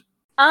choose?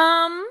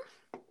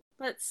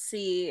 Let's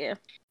see.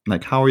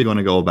 Like, how are you going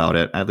to go about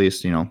it? At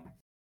least,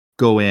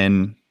 go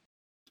in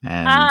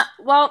and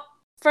Well,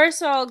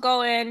 first I'll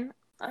go in.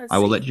 I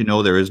will let you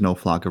know there is no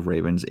flock of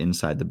ravens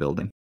inside the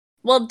building.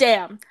 Well,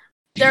 damn.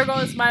 there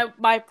goes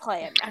my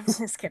plan. I'm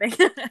just kidding.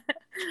 That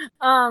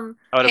would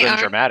have Hey, been Arn?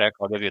 dramatic.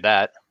 I'll give you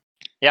that.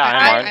 Yeah,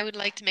 I'm Arn. I would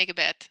like to make a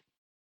bet.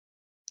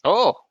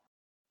 Oh,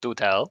 do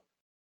tell.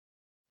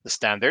 The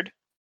standard.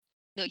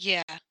 No,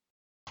 yeah.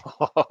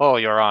 Oh,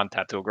 you're on,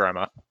 Tattoo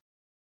Grandma.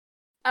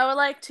 I would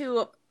like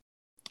to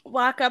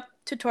walk up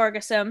to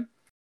Torgersson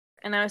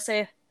and I would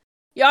say,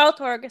 Jarl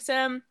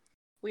Torgersson,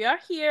 we are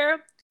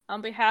here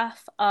on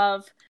behalf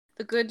of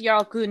the good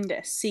Jarl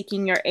Gundis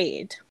seeking your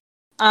aid.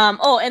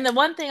 And the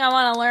one thing I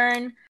want to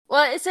learn,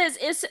 well, it says,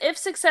 if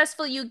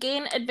successful, you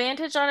gain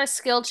advantage on a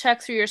skill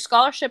check through your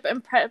scholarship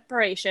and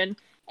preparation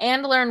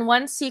and learn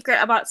one secret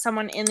about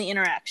someone in the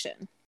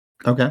interaction.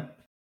 Okay.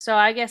 So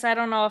I guess I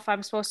don't know if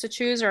I'm supposed to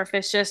choose or if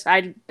it's just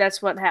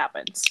that's what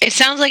happens. It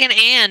sounds like an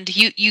and.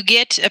 You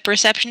get a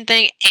perception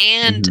thing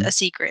and a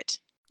secret.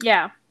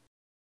 Yeah.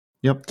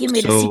 Yep. Give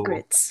me the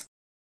secrets.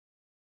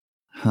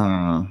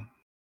 Huh.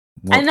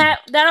 And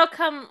that'll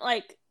come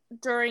like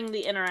during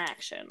the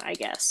interaction, I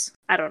guess.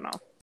 I don't know.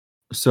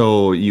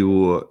 So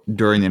you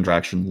during the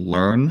interaction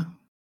learn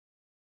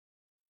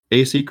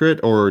a secret,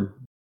 or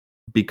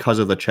because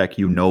of the check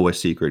you know a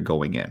secret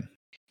going in?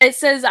 It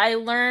says I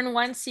learn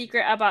one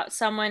secret about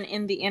someone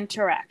in the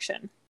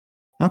interaction.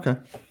 Okay.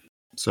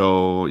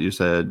 So you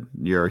said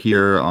you're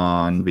here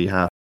on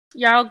behalf.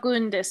 Jarl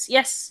Gundis,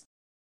 yes.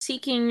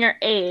 Seeking your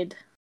aid.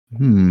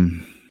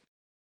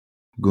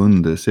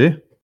 Gundis, eh?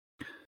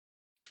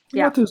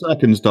 Yeah. What has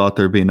Akin's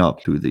daughter been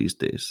up to these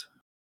days?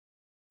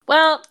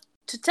 Well,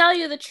 to tell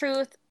you the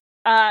truth,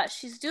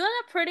 she's doing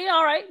a pretty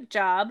alright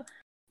job,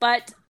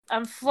 but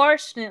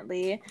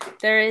unfortunately,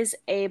 there is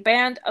a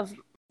band of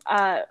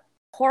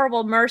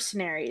horrible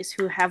mercenaries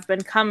who have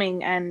been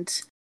coming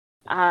and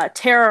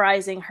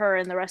terrorizing her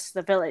and the rest of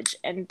the village.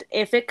 And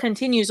if it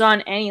continues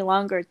on any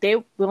longer, they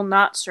will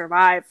not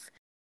survive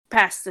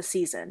past the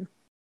season.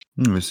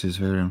 This is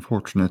very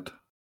unfortunate.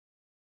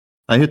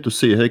 I hate to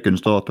see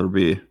Hakon's daughter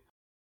be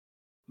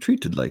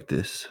treated like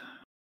this.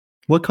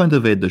 What kind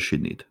of aid does she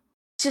need?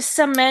 Just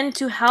some men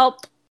to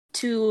help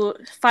to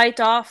fight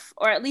off,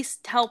 or at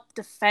least help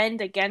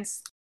defend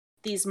against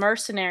these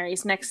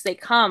mercenaries next they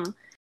come.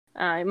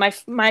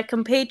 My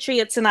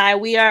compatriots and I,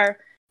 we are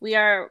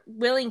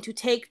willing to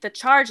take the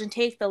charge and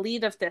take the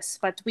lead of this,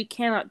 but we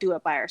cannot do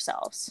it by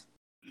ourselves.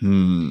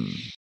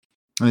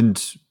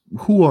 And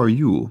who are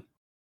you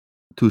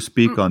to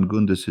speak on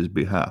Gundis's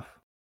behalf?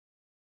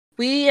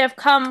 We have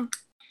come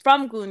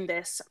from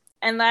Gundis,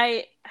 and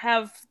I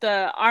have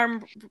the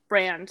arm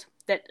brand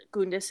that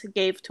Gundis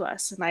gave to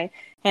us, and I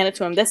hand it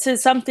to him. This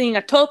is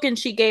a token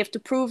she gave to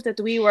prove that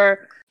we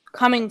were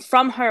coming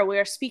from her. We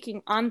are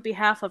speaking on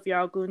behalf of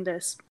Jarl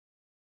Gundis.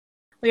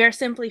 We are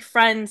simply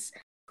friends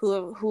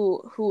who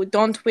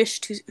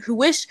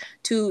wish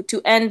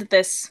to end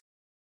this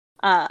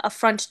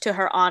affront to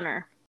her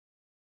honor.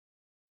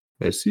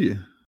 I see.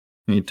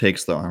 He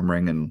takes the arm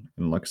ring and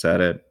looks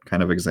at it,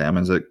 kind of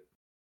examines it.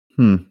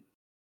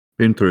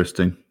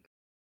 Interesting.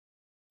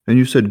 And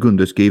you said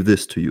Gundis gave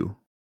this to you?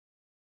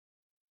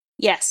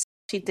 Yes,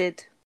 she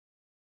did.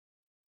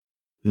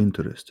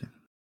 Interesting.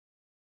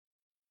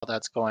 While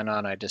that's going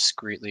on, I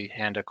discreetly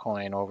hand a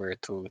coin over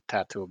to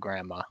Tattoo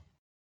Grandma.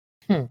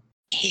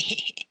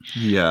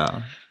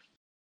 Yeah.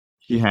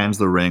 He hands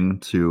the ring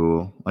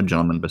to a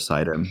gentleman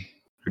beside him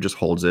who just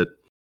holds it.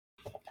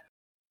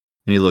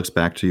 And he looks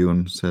back to you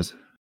and says,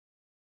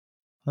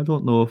 I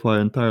don't know if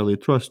I entirely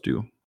trust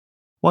you.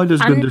 Why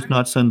does Gundis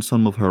not send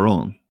some of her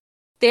own?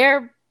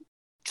 They're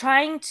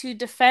trying to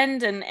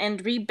defend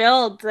and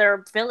rebuild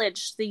their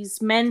village.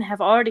 These men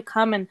have already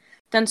come and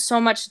done so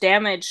much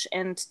damage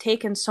and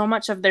taken so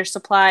much of their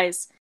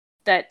supplies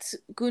that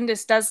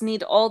Gundis does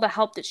need all the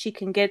help that she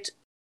can get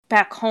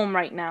back home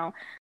right now.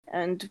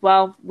 And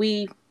well,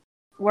 we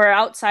were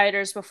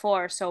outsiders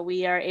before, so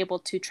we are able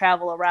to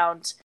travel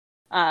around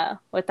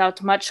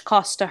without much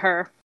cost to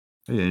her.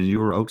 Yeah,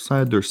 you're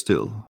outsider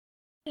still.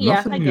 Yeah,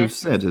 Nothing you've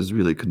said has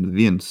really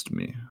convinced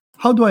me.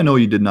 How do I know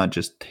you did not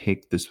just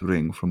take this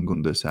ring from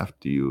Gundis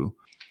after you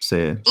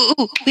say it?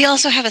 Ooh, we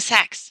also have a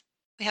sax.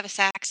 We have a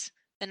sax.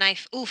 The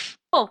knife. Oof.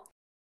 Oh,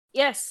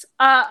 yes.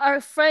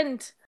 Our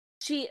friend,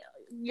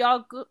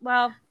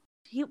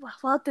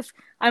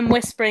 I'm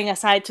whispering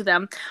aside to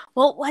them.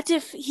 Well, what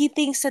if he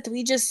thinks that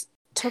we just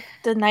took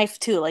the knife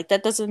too? Like,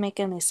 that doesn't make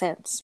any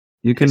sense.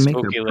 You can make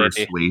Spooky a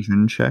lady.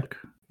 persuasion check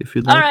if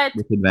you'd like. All right,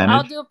 with advantage.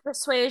 I'll do a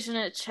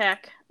persuasion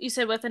check. You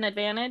said with an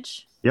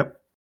advantage? Yep.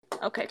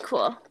 Okay,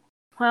 cool.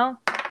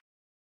 Well,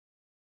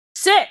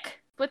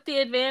 sick! With the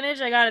advantage,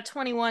 I got a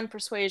 21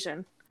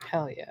 persuasion.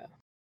 Hell yeah.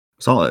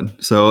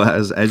 Solid. So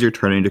as you're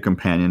turning to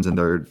companions and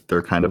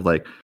they're kind of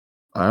like,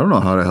 I don't know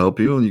how to help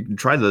you. You can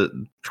try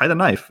the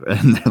knife,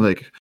 and they're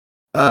like,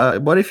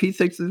 what if he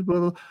thinks this? Blah,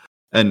 blah?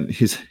 And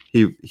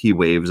he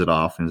waves it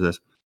off and says,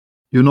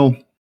 you know,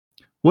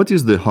 what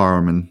is the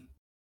harm in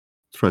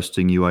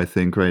trusting you? I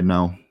think right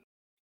now,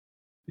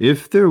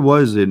 if there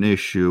was an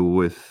issue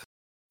with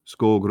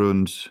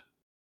Skogrund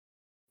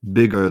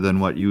bigger than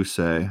what you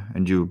say,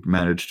 and you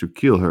managed to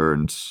kill her,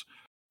 and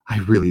I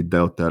really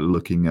doubt that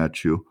looking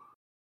at you.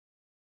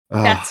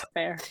 That's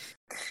fair.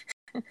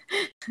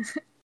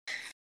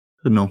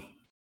 No.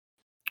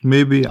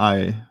 Maybe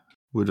I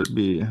would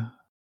be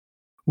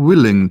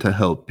willing to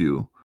help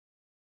you,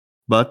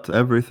 but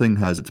everything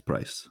has its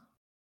price.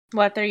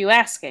 What are you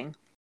asking?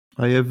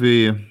 I have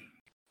a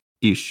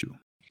issue.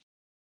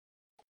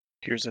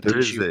 Here's a There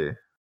is tissue.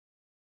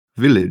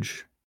 a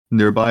village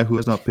nearby who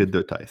has not paid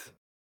their tithe,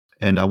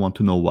 and I want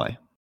to know why.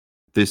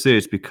 They say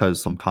it's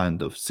because some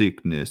kind of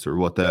sickness or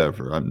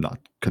whatever. I'm not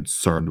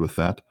concerned with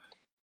that.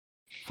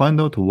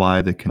 Find out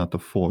why they cannot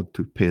afford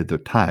to pay their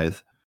tithe,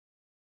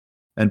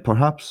 and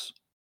perhaps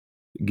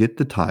get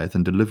the tithe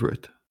and deliver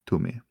it to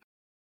me.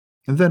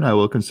 And then I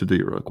will consider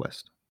your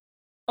request.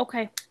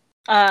 Okay.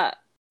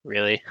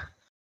 Really?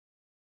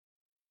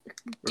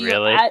 Do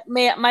Really?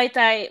 Might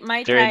I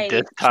During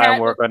this time,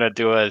 chat we're gonna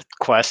do a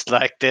quest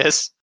like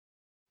this?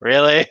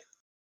 Really?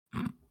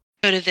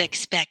 Could have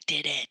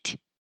expected it.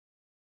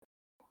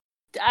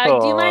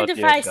 do you mind Oh, if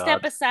dear I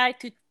step God. aside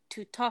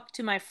to talk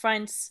to my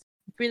friends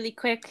really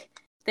quick?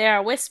 They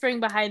are whispering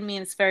behind me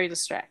and it's very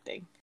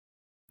distracting.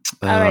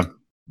 All right.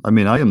 I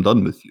mean, I am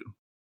done with you.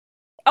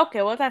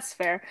 Okay, well that's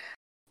fair.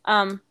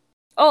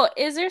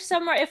 Is there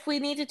somewhere if we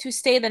needed to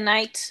stay the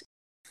night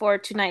for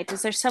tonight?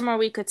 Is there somewhere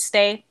we could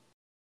stay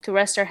to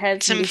rest our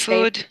heads? and Some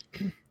be safe?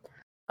 food.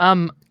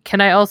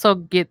 Can I also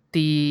get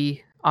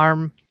the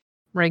arm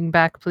ring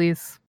back,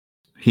 please?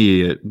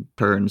 He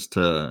turns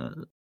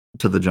to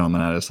the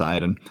gentleman at his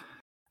side and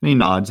he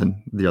nods,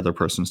 and the other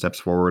person steps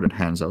forward and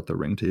hands out the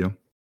ring to you.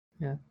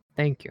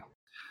 Thank you.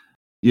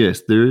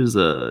 Yes, there is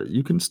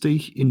you can stay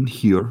in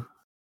here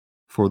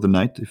for the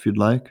night if you'd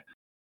like.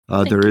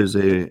 There is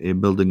a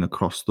building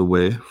across the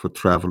way for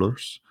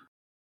travelers.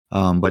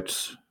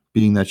 But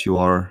being that you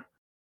are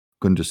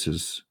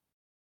Gundus's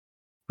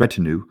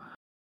retinue,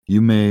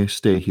 you may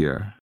stay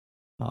here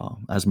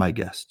as my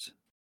guest.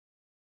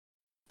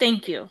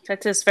 Thank you.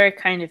 That is very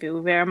kind of you.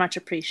 We very much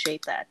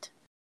appreciate that.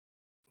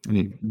 And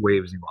he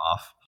waves you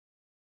off.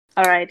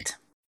 All right.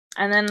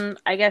 And then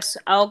I guess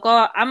I'm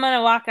going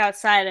to walk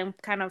outside and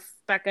kind of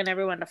beckon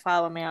everyone to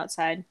follow me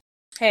outside.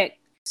 Hey,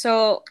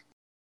 so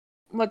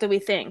what do we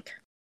think?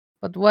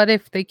 But what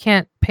if they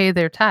can't pay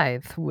their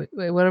tithe?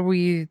 What are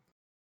we...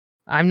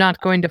 I'm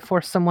not going to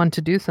force someone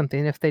to do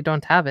something if they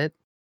don't have it.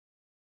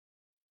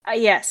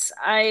 Yes,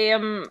 I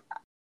am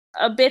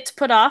a bit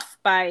put off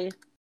by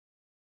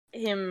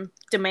him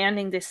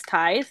demanding this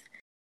tithe.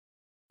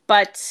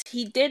 But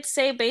he did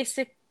say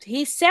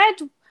he said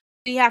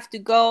we have to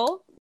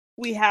go.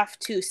 We have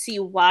to see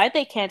why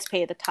they can't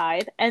pay the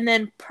tithe and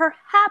then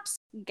perhaps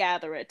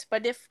gather it.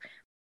 But if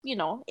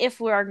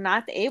we are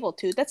not able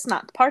to, that's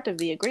not part of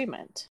the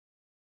agreement.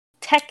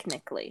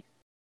 Technically.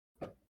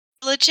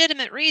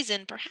 Legitimate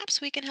reason.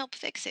 Perhaps we can help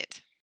fix it.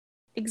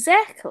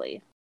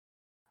 Exactly.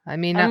 I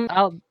mean, I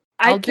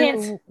I'll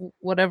can't. do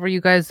whatever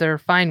you guys are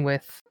fine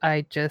with.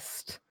 I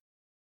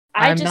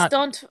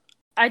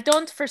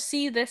don't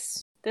foresee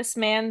this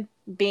man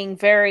being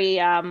very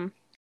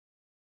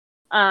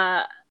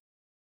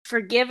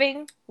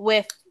forgiving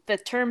with the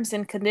terms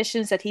and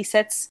conditions that he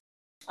sets.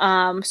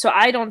 So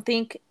I don't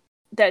think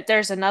that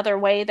there's another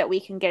way that we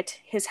can get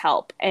his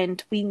help,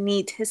 and we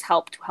need his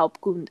help to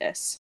help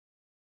Gundus.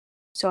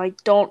 So I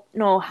don't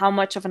know how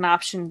much of an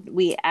option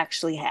we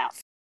actually have.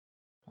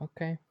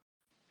 Okay.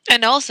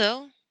 And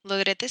also,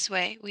 look at it this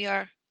way. We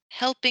are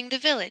helping the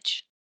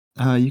village.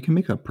 You can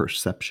make a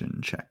perception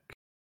check.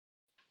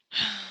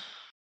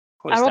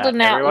 Who's I rolled that? a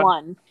nat Everyone?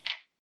 1.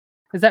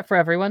 Is that for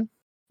everyone?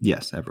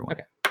 Yes, everyone.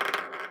 Okay.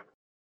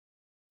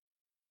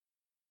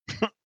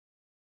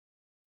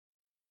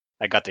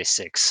 I got a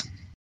 6.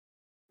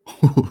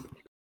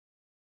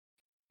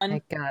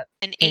 I got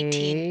An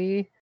 18.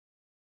 a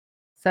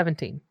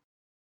 17.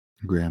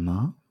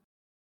 Grandma?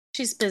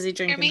 She's busy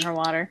drinking her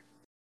water.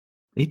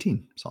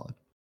 18. Solid.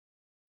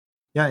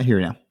 Yeah, I hear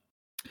you now.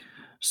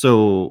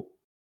 So,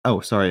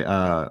 sorry.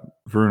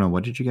 Verona,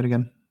 what did you get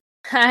again?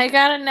 I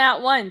got a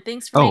nat 1.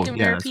 Thanks for making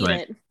me that's repeat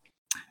right. it.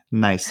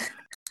 Nice.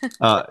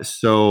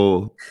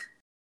 So,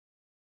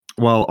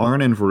 while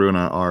Arn and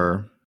Verona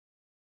are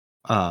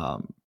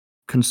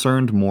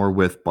concerned more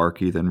with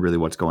Barky than really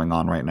what's going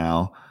on right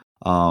now,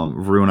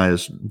 Verona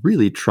is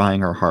really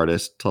trying her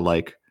hardest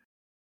to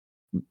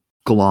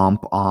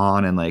glomp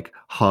on and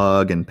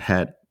hug and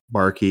pet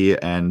Barky,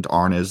 and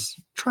Arn is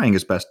trying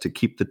his best to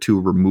keep the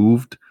two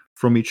removed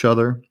from each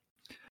other.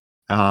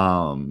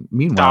 Meanwhile,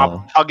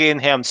 Stop hugging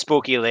him,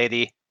 spooky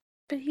lady.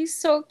 But he's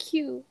so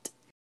cute.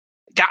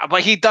 God,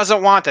 but he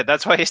doesn't want it.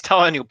 That's why he's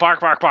telling you, bark,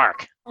 bark,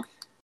 bark.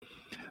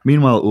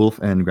 Meanwhile, Ulf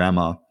and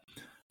Grandma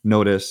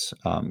notice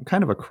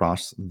kind of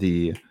across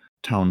the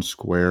town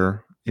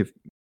square, if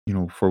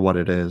for what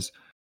it is,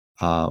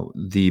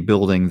 the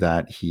building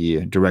that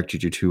he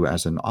directed you to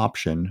as an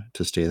option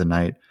to stay the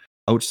night.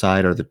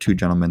 Outside are the two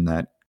gentlemen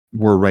that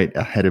were right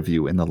ahead of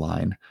you in the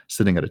line,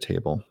 sitting at a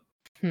table.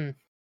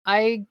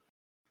 I'm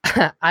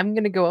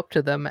gonna go up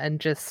to them and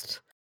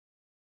just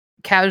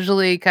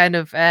casually kind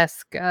of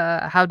ask,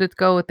 how did it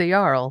go with the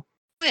Jarl?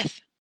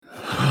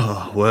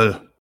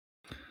 Well,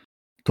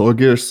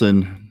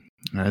 Torgerson,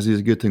 as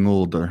he's getting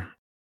older,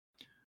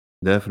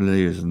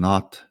 definitely is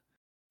not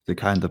the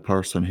kind of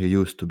person he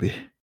used to be.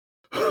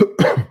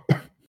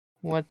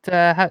 What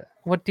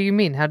do you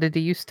mean? How did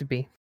he used to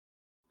be?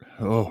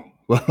 Oh,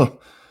 well.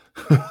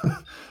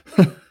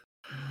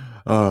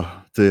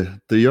 The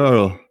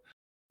Jarl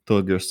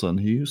Torgerson,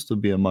 he used to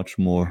be a much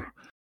more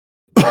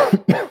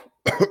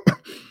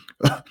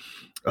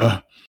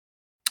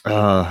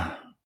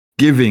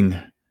giving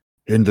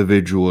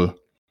individual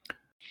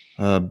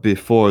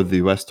before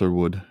the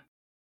Westerwood.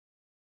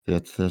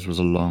 That was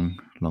a long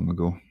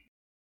ago.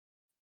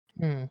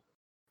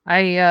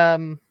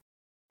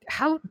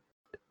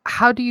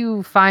 How do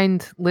you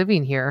find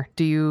living here?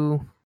 Do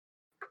you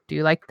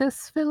like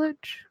this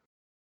village?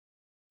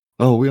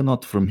 Oh, we're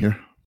not from here.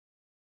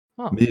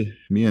 Oh.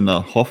 Me and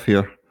Hoff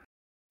here.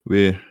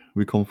 We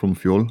come from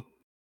Fjol.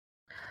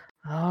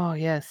 Oh,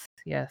 yes.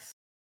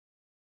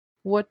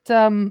 What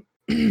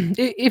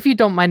if you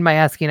don't mind my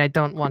asking, I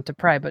don't want to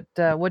pry, but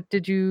what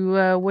did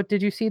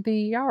you see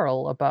the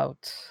Jarl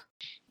about?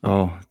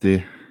 Oh,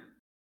 the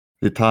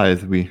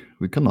tithe, we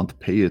cannot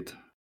pay it.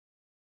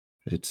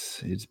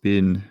 It's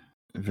been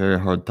very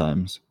hard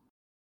times.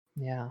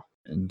 Yeah.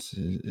 And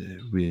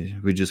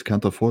we just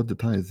can't afford the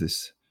tithe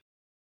this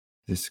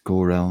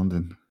go around.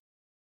 And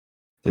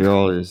they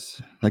all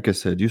is, like I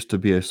said, used to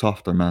be a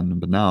softer man,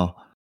 but now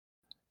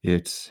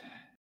it's,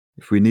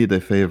 if we need a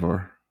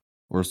favor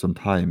or some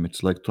time,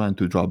 it's like trying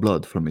to draw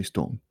blood from a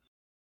stone.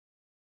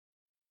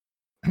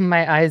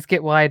 My eyes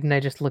get wide and I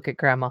just look at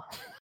Grandma.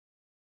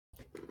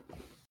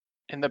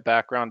 In the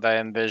background, I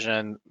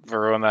envision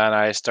Verona and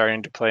I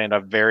starting to play in a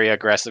very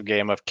aggressive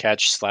game of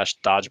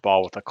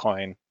catch/dodgeball with a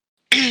coin.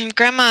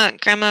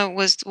 Grandma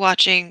was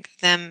watching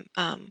them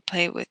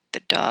play with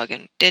the dog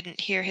and didn't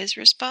hear his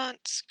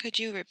response. Could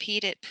you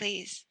repeat it,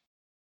 please?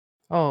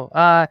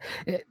 Oh,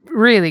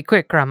 really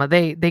quick, Grandma.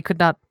 They could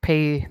not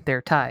pay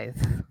their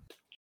tithe.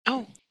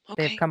 Oh,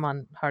 okay. They've come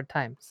on hard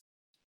times.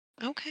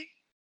 Okay.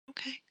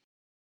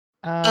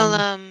 Um, Well,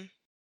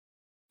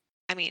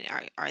 I mean,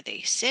 are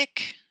they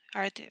sick?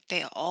 Are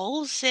they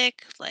all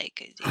sick?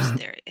 Like,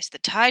 is the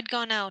tide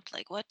gone out?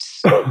 Like,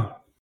 what's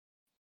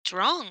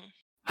wrong?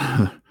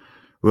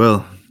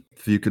 Well,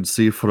 if you could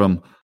see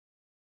from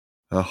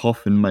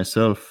Hoff and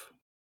myself,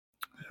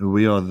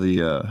 we are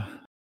the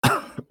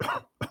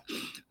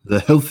the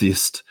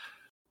healthiest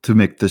to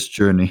make this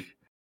journey.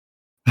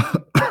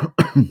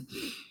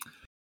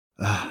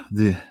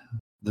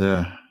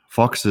 The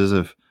foxes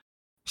have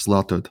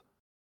slaughtered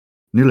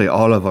nearly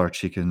all of our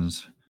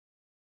chickens,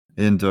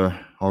 and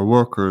our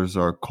workers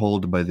are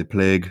cold by the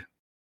plague.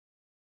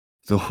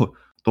 Though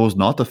those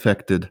not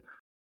affected,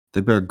 they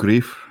bear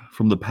grief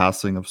from the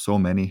passing of so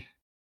many,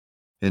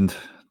 and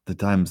the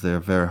times they are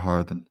very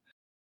hard, and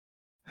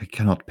I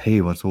cannot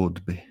pay what's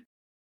owed me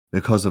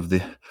because of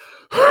the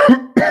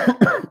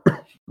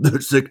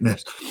the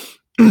sickness.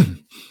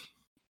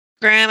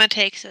 Grandma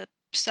takes a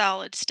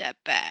solid step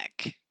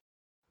back.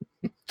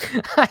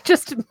 I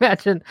just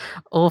imagine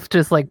Ulf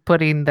just like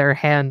putting their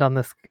hand on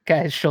this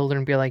guy's shoulder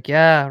and be like,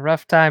 "Yeah,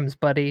 rough times,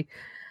 buddy."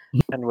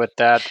 And with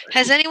that,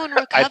 Has anyone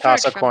I recovered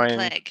toss a from coin the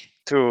plague?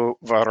 to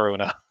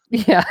Verona.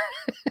 Yeah.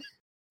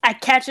 I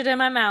catch it in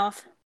my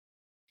mouth.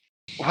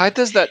 Why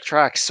does that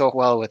track so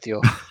well with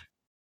you?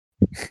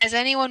 Has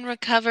anyone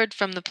recovered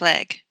from the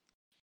plague?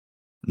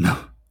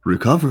 No,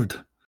 recovered?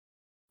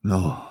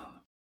 No.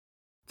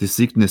 The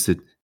sickness, it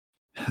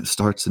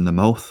starts in the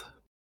mouth,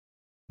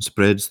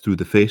 spreads through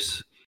the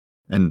face,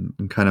 and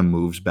kind of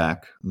moves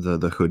back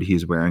the hood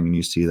he's wearing, and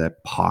you see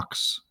that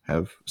pox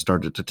have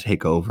started to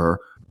take over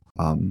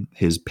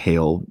his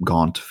pale,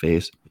 gaunt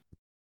face.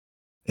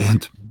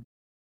 And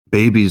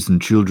babies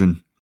and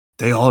children,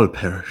 they all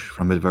perish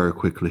from it very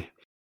quickly.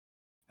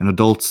 And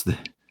adults, they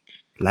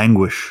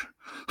languish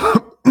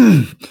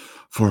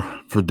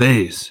for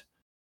days.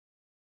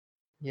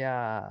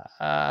 Yeah.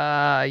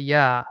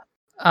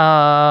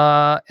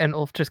 And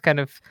Ulf just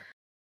kind of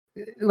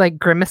like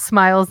grimace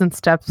smiles and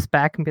steps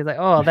back and be like,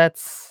 "Oh,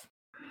 that's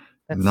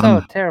so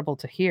None. terrible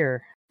to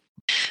hear."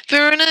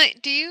 Verona,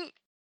 do you?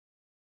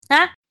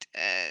 Huh?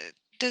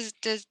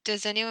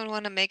 Does anyone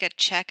want to make a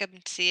check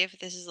and see if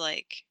this is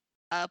like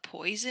a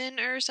poison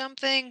or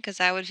something? Because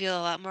I would feel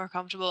a lot more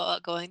comfortable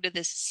about going to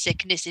this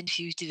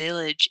sickness-infused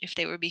village if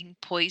they were being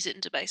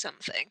poisoned by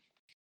something.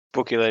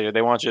 Spooky lady,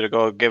 they want you to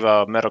go give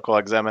a medical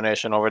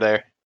examination over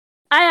there.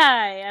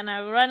 Aye, and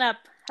I run up.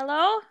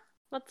 Hello?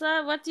 What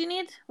do you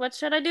need? What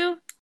should I do?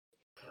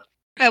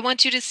 I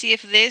want you to see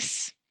if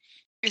this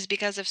is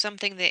because of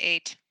something they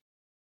ate.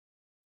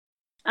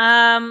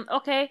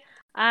 Okay.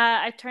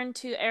 I turn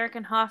to Eric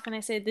and Hoff and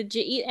I say, "Did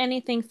you eat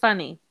anything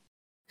funny?"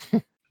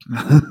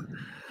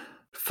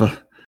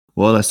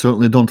 Well, I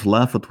certainly don't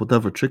laugh at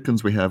whatever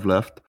chickens we have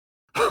left.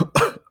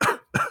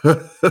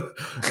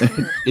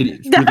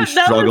 It really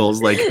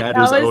struggles, like had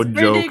his own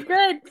joke.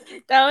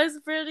 That was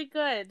pretty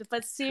good.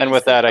 But seriously, And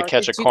with that, I though,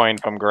 catch a coin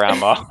from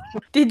Grandma.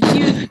 Did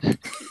you?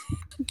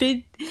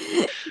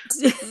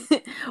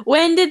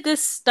 When did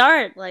this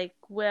start? Like,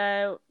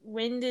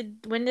 when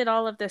did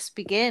all of this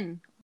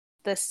begin?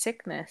 The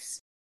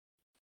sickness.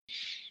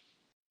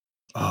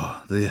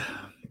 Oh,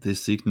 the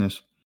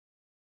sickness.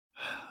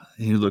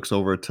 he looks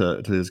over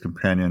to his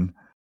companion,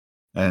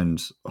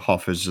 and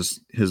Hoff is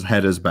just, his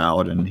head is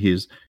bowed, and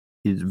he's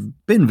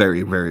been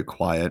very, very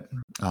quiet,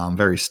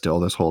 very still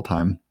this whole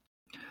time.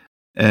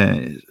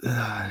 And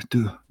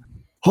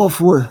Hoff,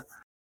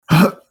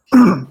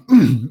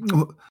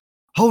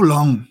 how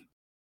long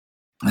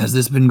has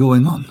this been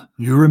going on?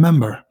 You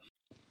remember?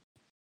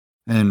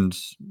 And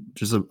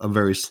just a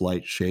very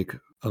slight shake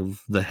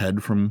of the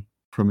head from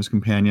his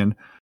companion.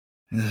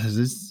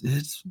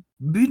 It's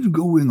been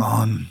going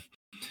on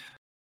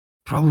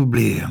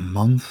probably a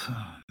month,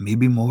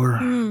 maybe more.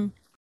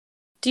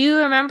 Do you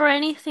remember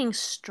anything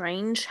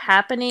strange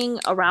happening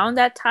around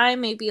that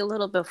time? Maybe a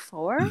little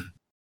before?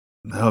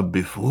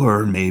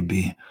 Before,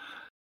 maybe.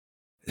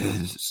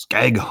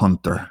 Skag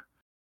Hunter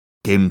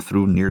came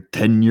through near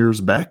 10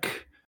 years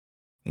back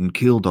and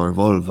killed our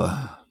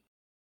Volva.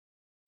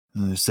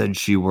 Said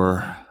she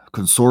were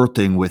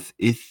consorting with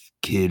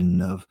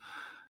Ithkin of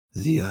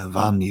the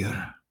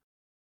Vanir.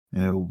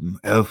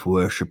 Elf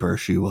worshipper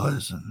she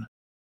was.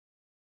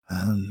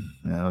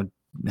 And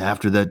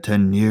after that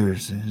 10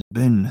 years, it's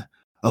been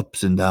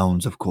ups and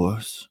downs, of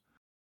course.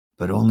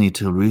 But only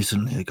till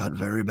recently it got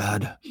very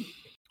bad.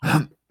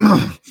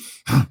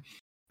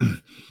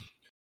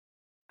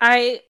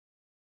 I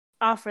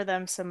offer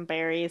them some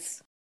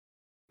berries.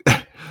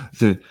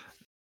 They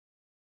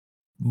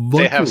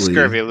have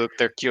scurvy, Luke.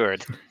 They're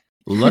cured.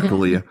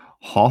 Luckily,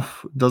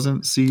 Hoff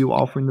doesn't see you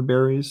offering the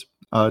berries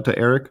to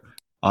Eric.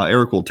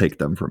 Eric will take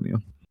them from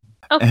you.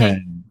 Okay.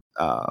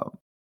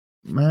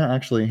 And,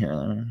 actually,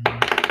 here.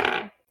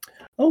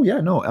 Oh,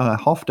 yeah, no.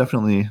 Hoff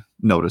definitely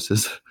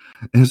notices.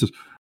 And he says,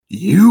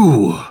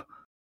 "You!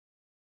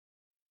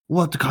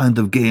 What kind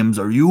of games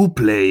are you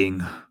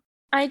playing?"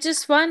 I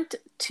just want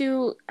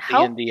to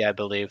help. D&D, I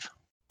believe.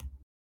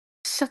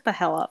 Shut the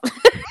hell up.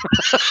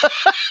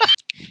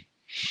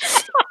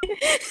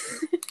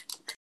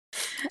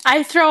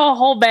 I throw a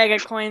whole bag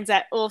of coins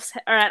at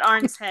at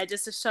Arn's head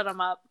just to shut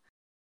him up.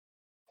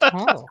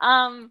 Oh.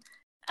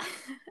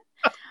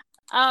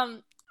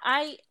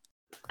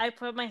 I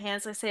put my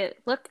hands. I say,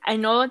 "Look, I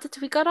know that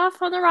we got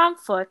off on the wrong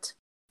foot.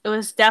 It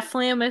was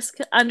definitely a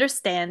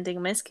misunderstanding,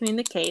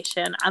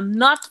 miscommunication. I'm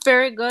not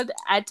very good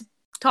at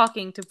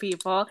talking to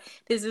people.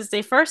 This is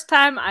the first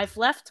time I've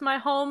left my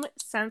home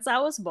since I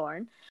was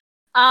born.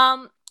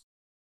 I'm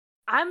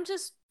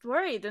just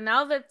worried, and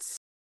now that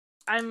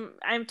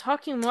I'm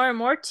talking more and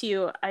more to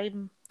you,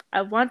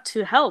 I want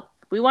to help.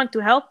 We want to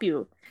help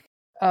you."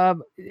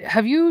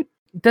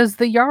 Does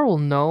the Jarl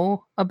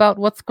know about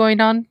what's going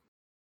on?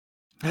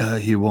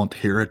 He won't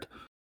hear it.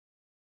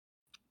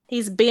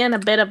 He's being a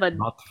bit of a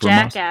Not from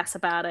jackass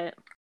about it.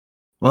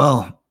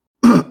 Well,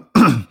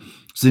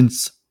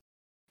 since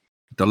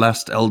the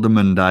last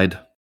Elderman died,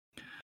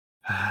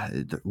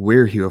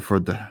 we're here for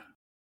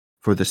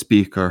the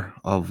speaker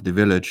of the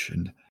village,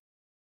 and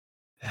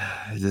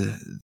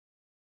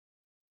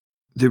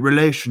the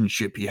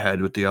relationship he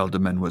had with the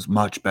Eldermen was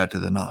much better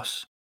than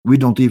us. We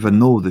don't even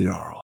know the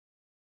Jarl,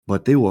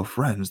 but they were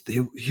friends.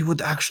 He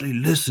would actually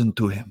listen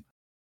to him.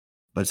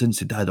 But since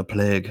he died of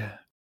plague,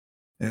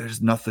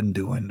 there's nothing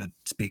doing to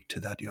speak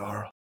to that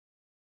Jarl.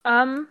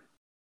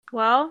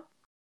 Well,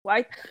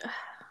 why?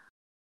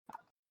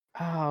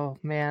 Oh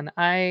man,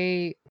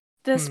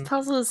 This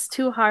puzzle is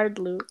too hard,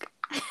 Luke.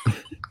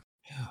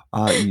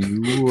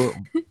 You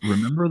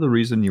remember the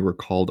reason you were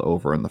called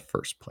over in the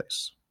first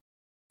place?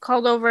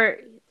 Called over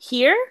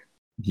here?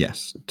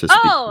 Yes, to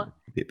speak to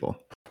people.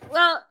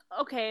 Well,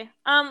 okay.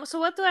 So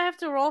what do I have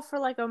to roll for,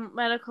 like, a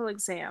medical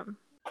exam?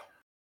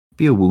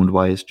 Be a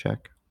wound-wise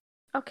check.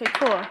 Okay,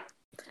 cool.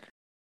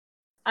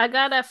 I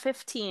got a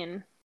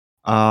 15.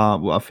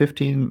 Well, a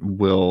 15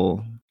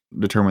 will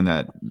determine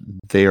that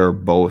they are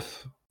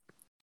both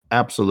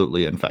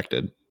absolutely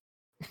infected.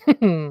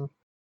 Great.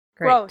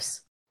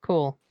 Gross.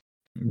 Cool.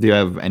 Do you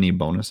have any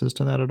bonuses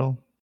to that at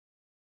all?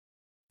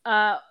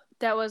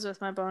 That was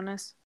with my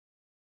bonus.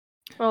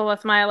 Well,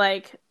 with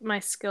my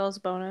skills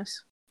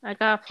bonus. I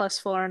got a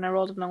 +4 and I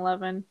rolled an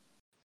 11.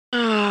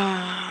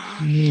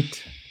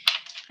 Neat.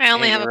 I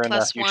only Hey, have a Verna,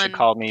 +1 You should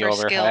call me for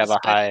over. skills, I have a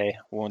but- high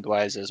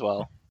wound-wise as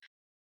well.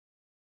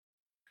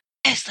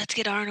 Yes, let's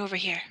get Arn over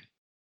here.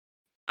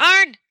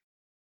 Arn!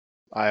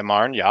 I'm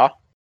Arn, yeah.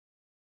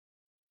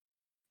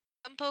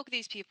 Come poke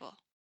these people.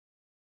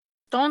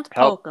 Don't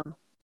Help. poke them.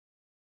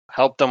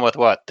 Help them with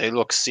what? They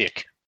look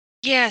sick.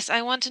 Yes,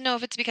 I want to know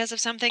if it's because of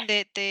something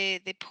that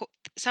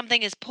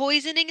something is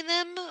poisoning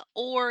them,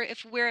 or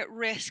if we're at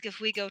risk if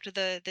we go to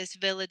this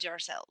village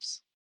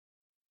ourselves.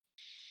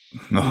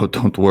 No,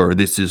 don't worry.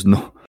 This is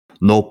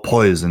no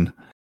poison.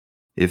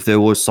 If there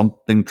was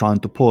something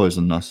trying to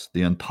poison us,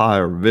 the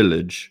entire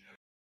village,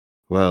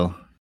 well,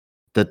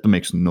 that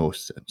makes no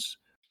sense.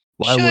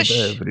 Why would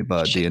Shush.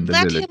 everybody in the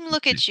Let village him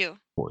look be at you.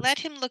 poisoned? Let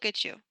him look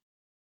at you.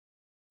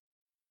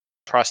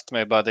 Trust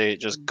me, buddy.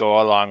 Just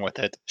go along with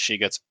it. She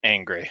gets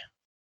angry.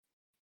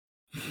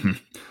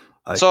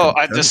 So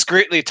I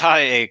discreetly tie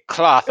a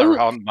cloth Ooh.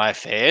 around my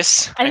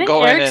face I and think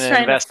go Eric's in and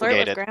trying to flirt investigate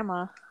with it.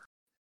 Grandma.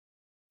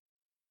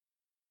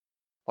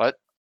 What?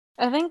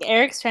 I think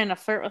Eric's trying to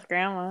flirt with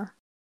Grandma.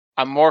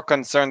 I'm more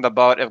concerned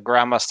about if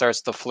Grandma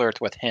starts to flirt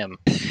with him.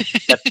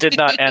 That did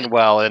not end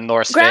well in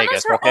North Grandma's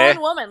Vegas, her okay?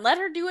 own woman. Let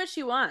her do what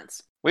she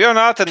wants. We are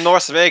not in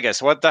North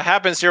Vegas. What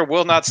happens here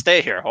will not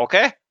stay here,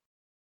 okay?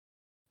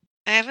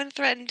 I haven't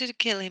threatened to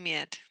kill him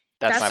yet.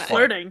 That's my point.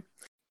 flirting.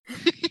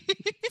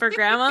 For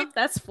Grandma,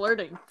 that's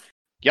flirting.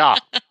 Yeah.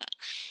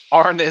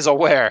 Arn is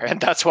aware, and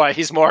that's why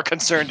he's more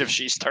concerned if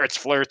she starts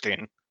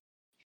flirting.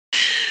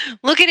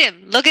 Look at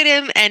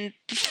him, and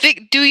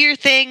do your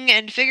thing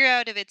and figure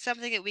out if it's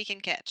something that we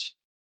can catch.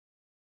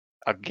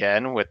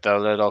 Again, with the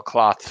little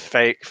cloth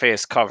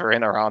face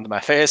covering around my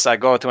face, I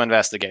go to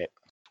investigate.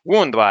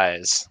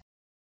 Wound-wise,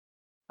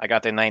 I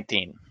got a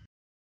 19.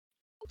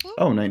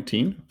 Oh,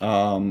 19.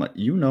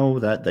 You know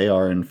that they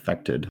are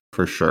infected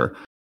for sure.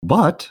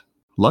 But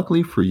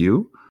luckily for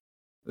you,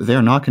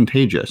 they're not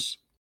contagious.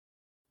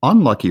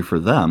 Unlucky for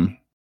them,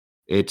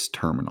 it's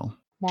terminal.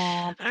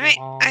 All right,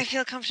 I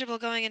feel comfortable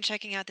going and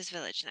checking out this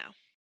village now.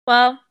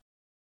 Well,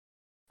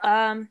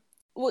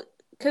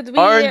 could we?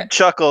 Arn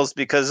chuckles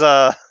because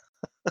that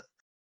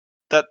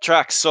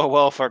tracks so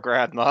well for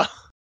Grandma.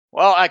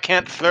 Well, I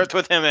can't flirt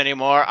with him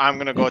anymore. I'm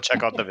gonna go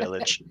check out the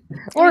village.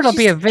 Or it'll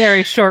be a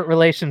very short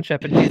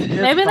relationship, and she's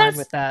just Maybe fine that's-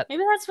 with that.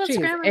 Maybe that's what She's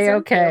Grandma's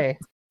A-okay.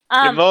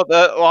 into.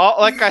 Well,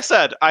 like I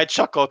said, I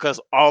chuckle because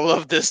all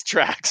of this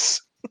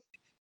tracks.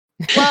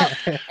 Well,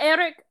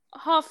 Eric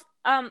Hoff,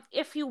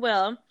 if you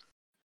will,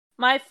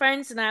 my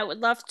friends and I would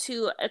love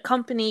to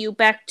accompany you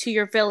back to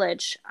your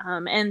village,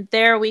 and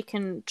there we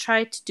can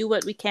try to do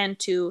what we can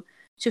to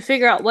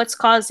figure out what's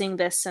causing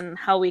this and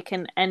how we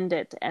can end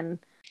it, and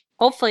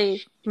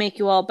hopefully make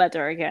you all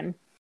better again.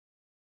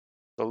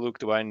 So, Luke,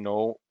 do I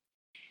know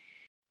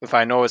if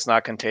I know it's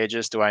not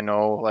contagious? Do I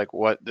know like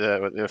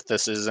if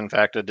this is in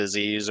fact a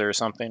disease or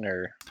something,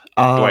 or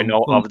do I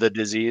know of the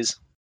disease?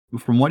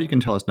 From what you can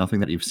tell, it's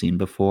nothing that you've seen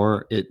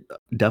before. It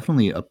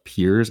definitely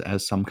appears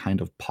as some kind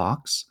of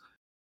pox,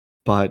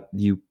 but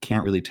you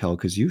can't really tell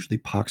because usually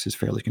pox is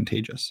fairly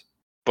contagious.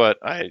 But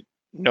I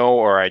know,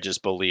 or I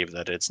just believe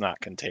that it's not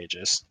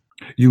contagious.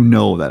 You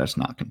know that it's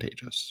not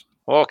contagious.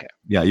 Okay.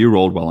 Yeah, you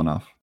rolled well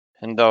enough.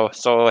 And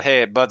so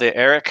hey, buddy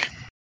Eric.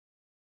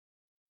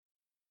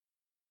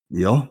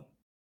 Yeah?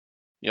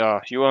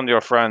 Yeah, you and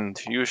your friend,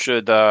 you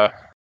should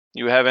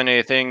you have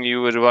anything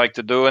you would like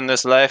to do in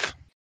this life?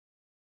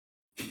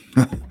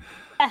 What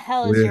the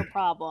hell is your We're-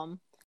 problem?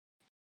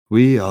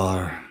 We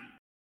are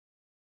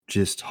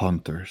just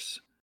hunters.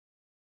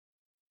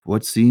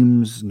 What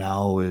seems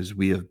now is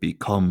we have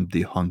become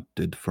the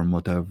hunted from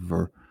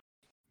whatever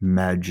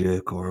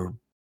magic or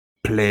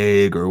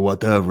plague or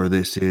whatever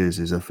this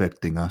is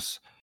affecting us.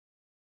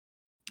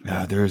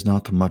 There is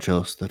not much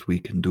else that we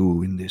can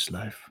do in this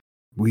life.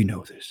 We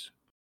know this.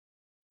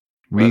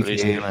 Well, We at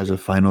least- came as a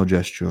final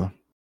gesture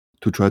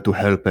to try to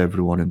help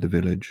everyone in the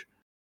village.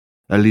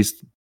 At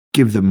least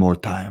give them more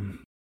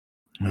time.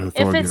 it's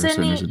Thorgerson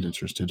any- isn't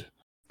interested.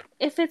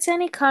 If it's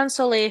any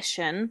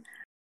consolation,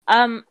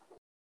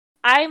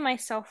 I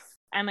myself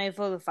am a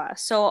vulva,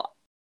 so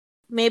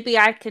maybe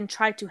I can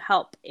try to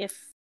help.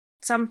 If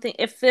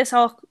this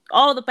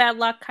all the bad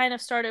luck kind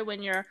of started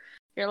when your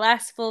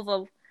last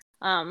vulva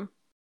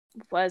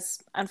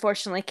was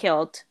unfortunately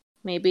killed,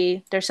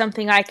 maybe there's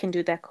something I can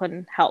do that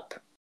couldn't help,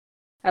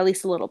 at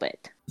least a little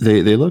bit.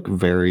 They look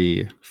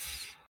very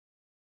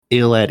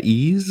ill at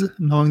ease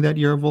knowing that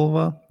you're a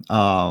vulva.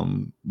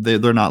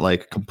 They're not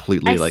like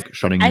completely I s- like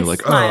shutting I you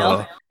like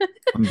smile.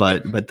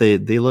 but they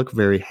look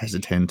very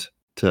hesitant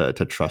to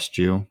trust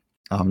you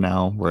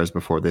now, whereas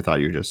before they thought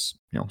you were just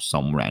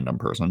some random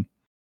person.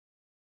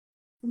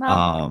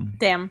 Well,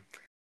 damn.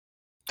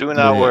 Do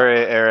not Yeah. worry,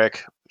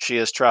 Eric. She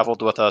has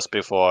traveled with us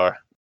before.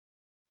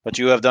 But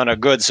you have done a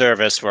good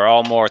service, for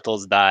all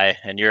mortals die,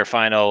 and your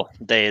final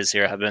days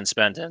here have been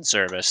spent in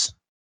service.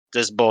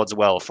 This bodes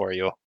well for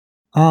you.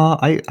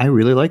 I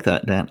really like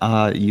that, Dan.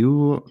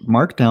 You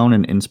mark down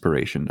an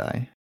inspiration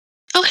die.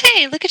 Oh,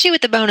 hey, look at you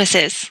with the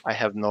bonuses. I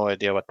have no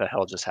idea what the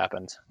hell just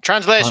happened.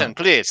 Translation,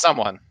 please,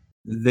 someone.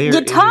 There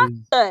You talk is-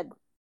 good.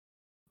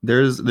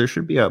 there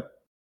should be a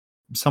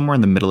somewhere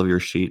in the middle of your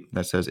sheet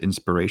that says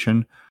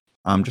inspiration.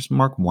 Just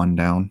mark one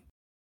down.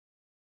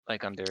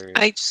 Like under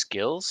I-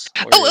 skills?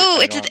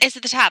 It's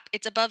at the top.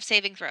 It's above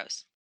saving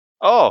throws.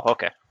 Oh,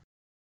 okay.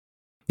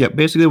 Yeah,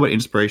 basically what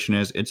inspiration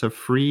is, it's a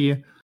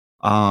free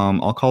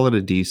I'll call it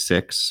a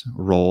D6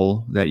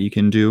 roll that you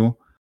can do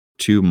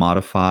to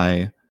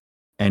modify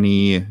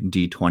any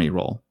D20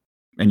 roll.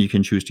 And you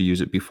can choose to use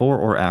it before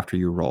or after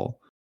you roll.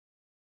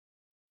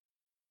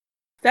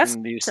 That's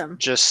And you awesome.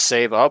 just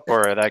save up,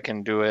 or I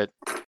can do it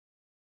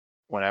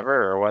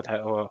whenever, or what?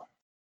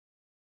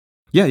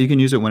 Yeah, you can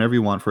use it whenever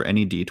you want for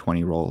any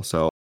D20 roll.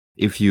 So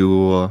if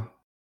you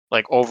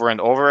Like over and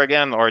over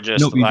again, or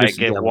just Nope, you I just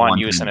get have one one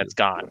use time and use. it's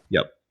gone?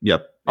 Yep,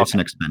 it's an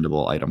Okay.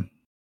 expendable item.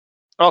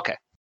 Okay.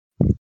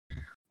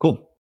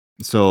 Cool.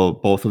 So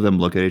both of them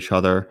look at each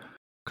other,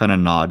 kind of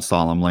nod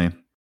solemnly,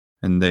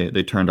 and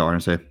they turn to Arn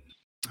and say,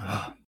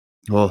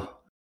 "Oh,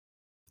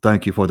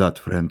 thank you for that,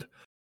 friend.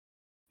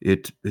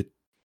 It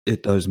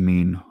does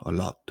mean a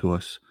lot to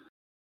us.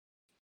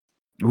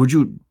 Would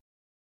you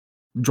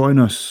join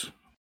us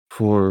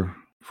for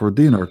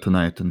dinner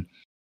tonight, and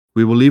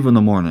we will leave in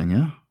the morning,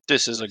 yeah?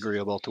 This is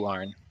agreeable to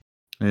Arn.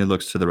 And he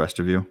looks to the rest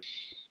of you.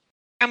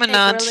 I'm a Make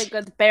nod. really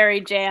good berry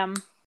jam.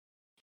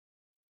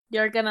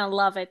 You're gonna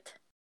love it.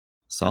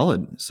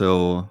 Solid.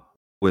 So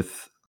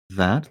with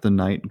that, the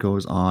night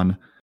goes on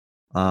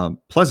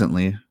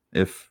pleasantly,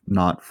 if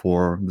not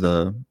for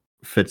the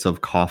fits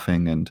of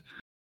coughing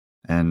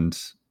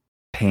and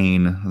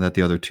pain that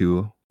the other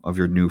two of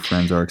your new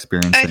friends are I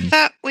experiencing.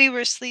 thought we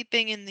were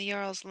sleeping in the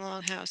Jarl's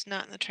Longhouse,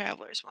 not in the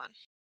Traveler's one.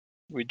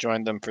 We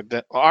joined them for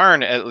dinner.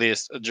 Arn, at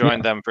least,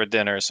 joined them for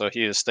dinner, so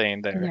he is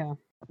staying there.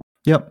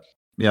 Yeah.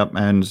 Yep.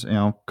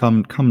 And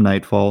come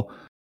nightfall,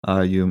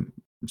 you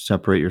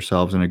separate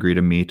yourselves and agree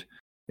to meet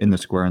in the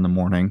square in the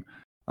morning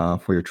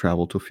for your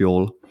travel to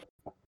Fjol.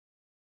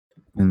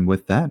 And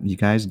with that, you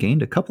guys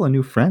gained a couple of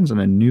new friends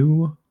and a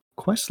new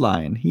quest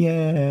line.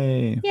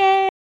 Yay!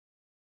 Yay!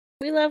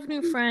 We love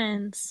new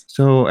friends.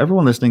 So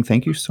everyone listening,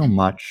 thank you so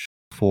much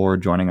for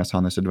joining us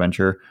on this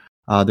adventure.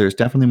 There's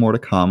definitely more to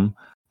come.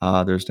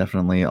 There's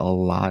definitely a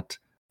lot.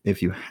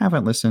 If you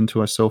haven't listened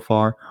to us so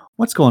far,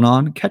 what's going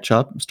on? Catch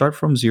up, start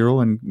from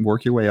zero and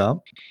work your way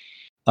up.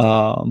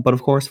 But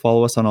of course,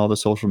 follow us on all the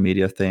social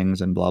media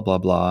things and blah, blah,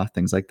 blah,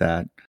 things like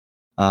that.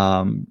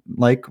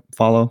 Like,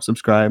 follow,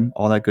 subscribe,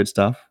 all that good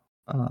stuff.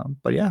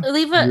 But yeah,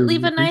 Leave we a really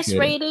nice appreciate it.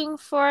 rating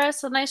for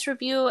us, a nice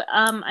review.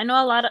 I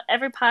know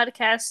every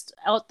podcast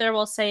out there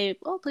will say,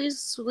 "Oh,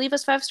 please leave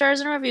us 5 stars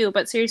and a review."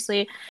 But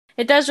seriously,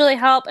 it does really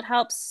help. It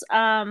helps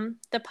the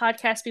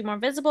podcast be more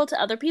visible to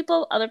other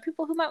people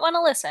who might want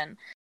to listen.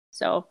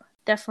 So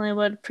definitely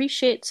would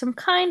appreciate some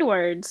kind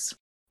words.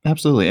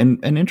 Absolutely,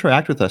 and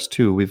interact with us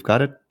too. We've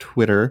got a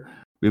Twitter,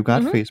 we've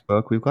got Mhm.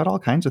 Facebook, we've got all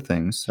kinds of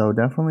things. So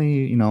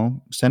definitely,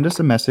 send us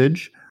a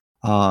message,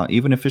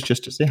 even if it's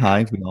just to say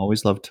hi. We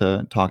always love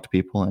to talk to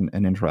people and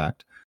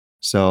interact.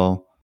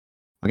 So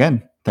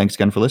again, thanks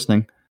again for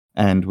listening,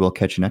 and we'll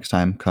catch you next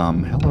time.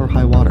 Come hell or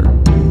high water.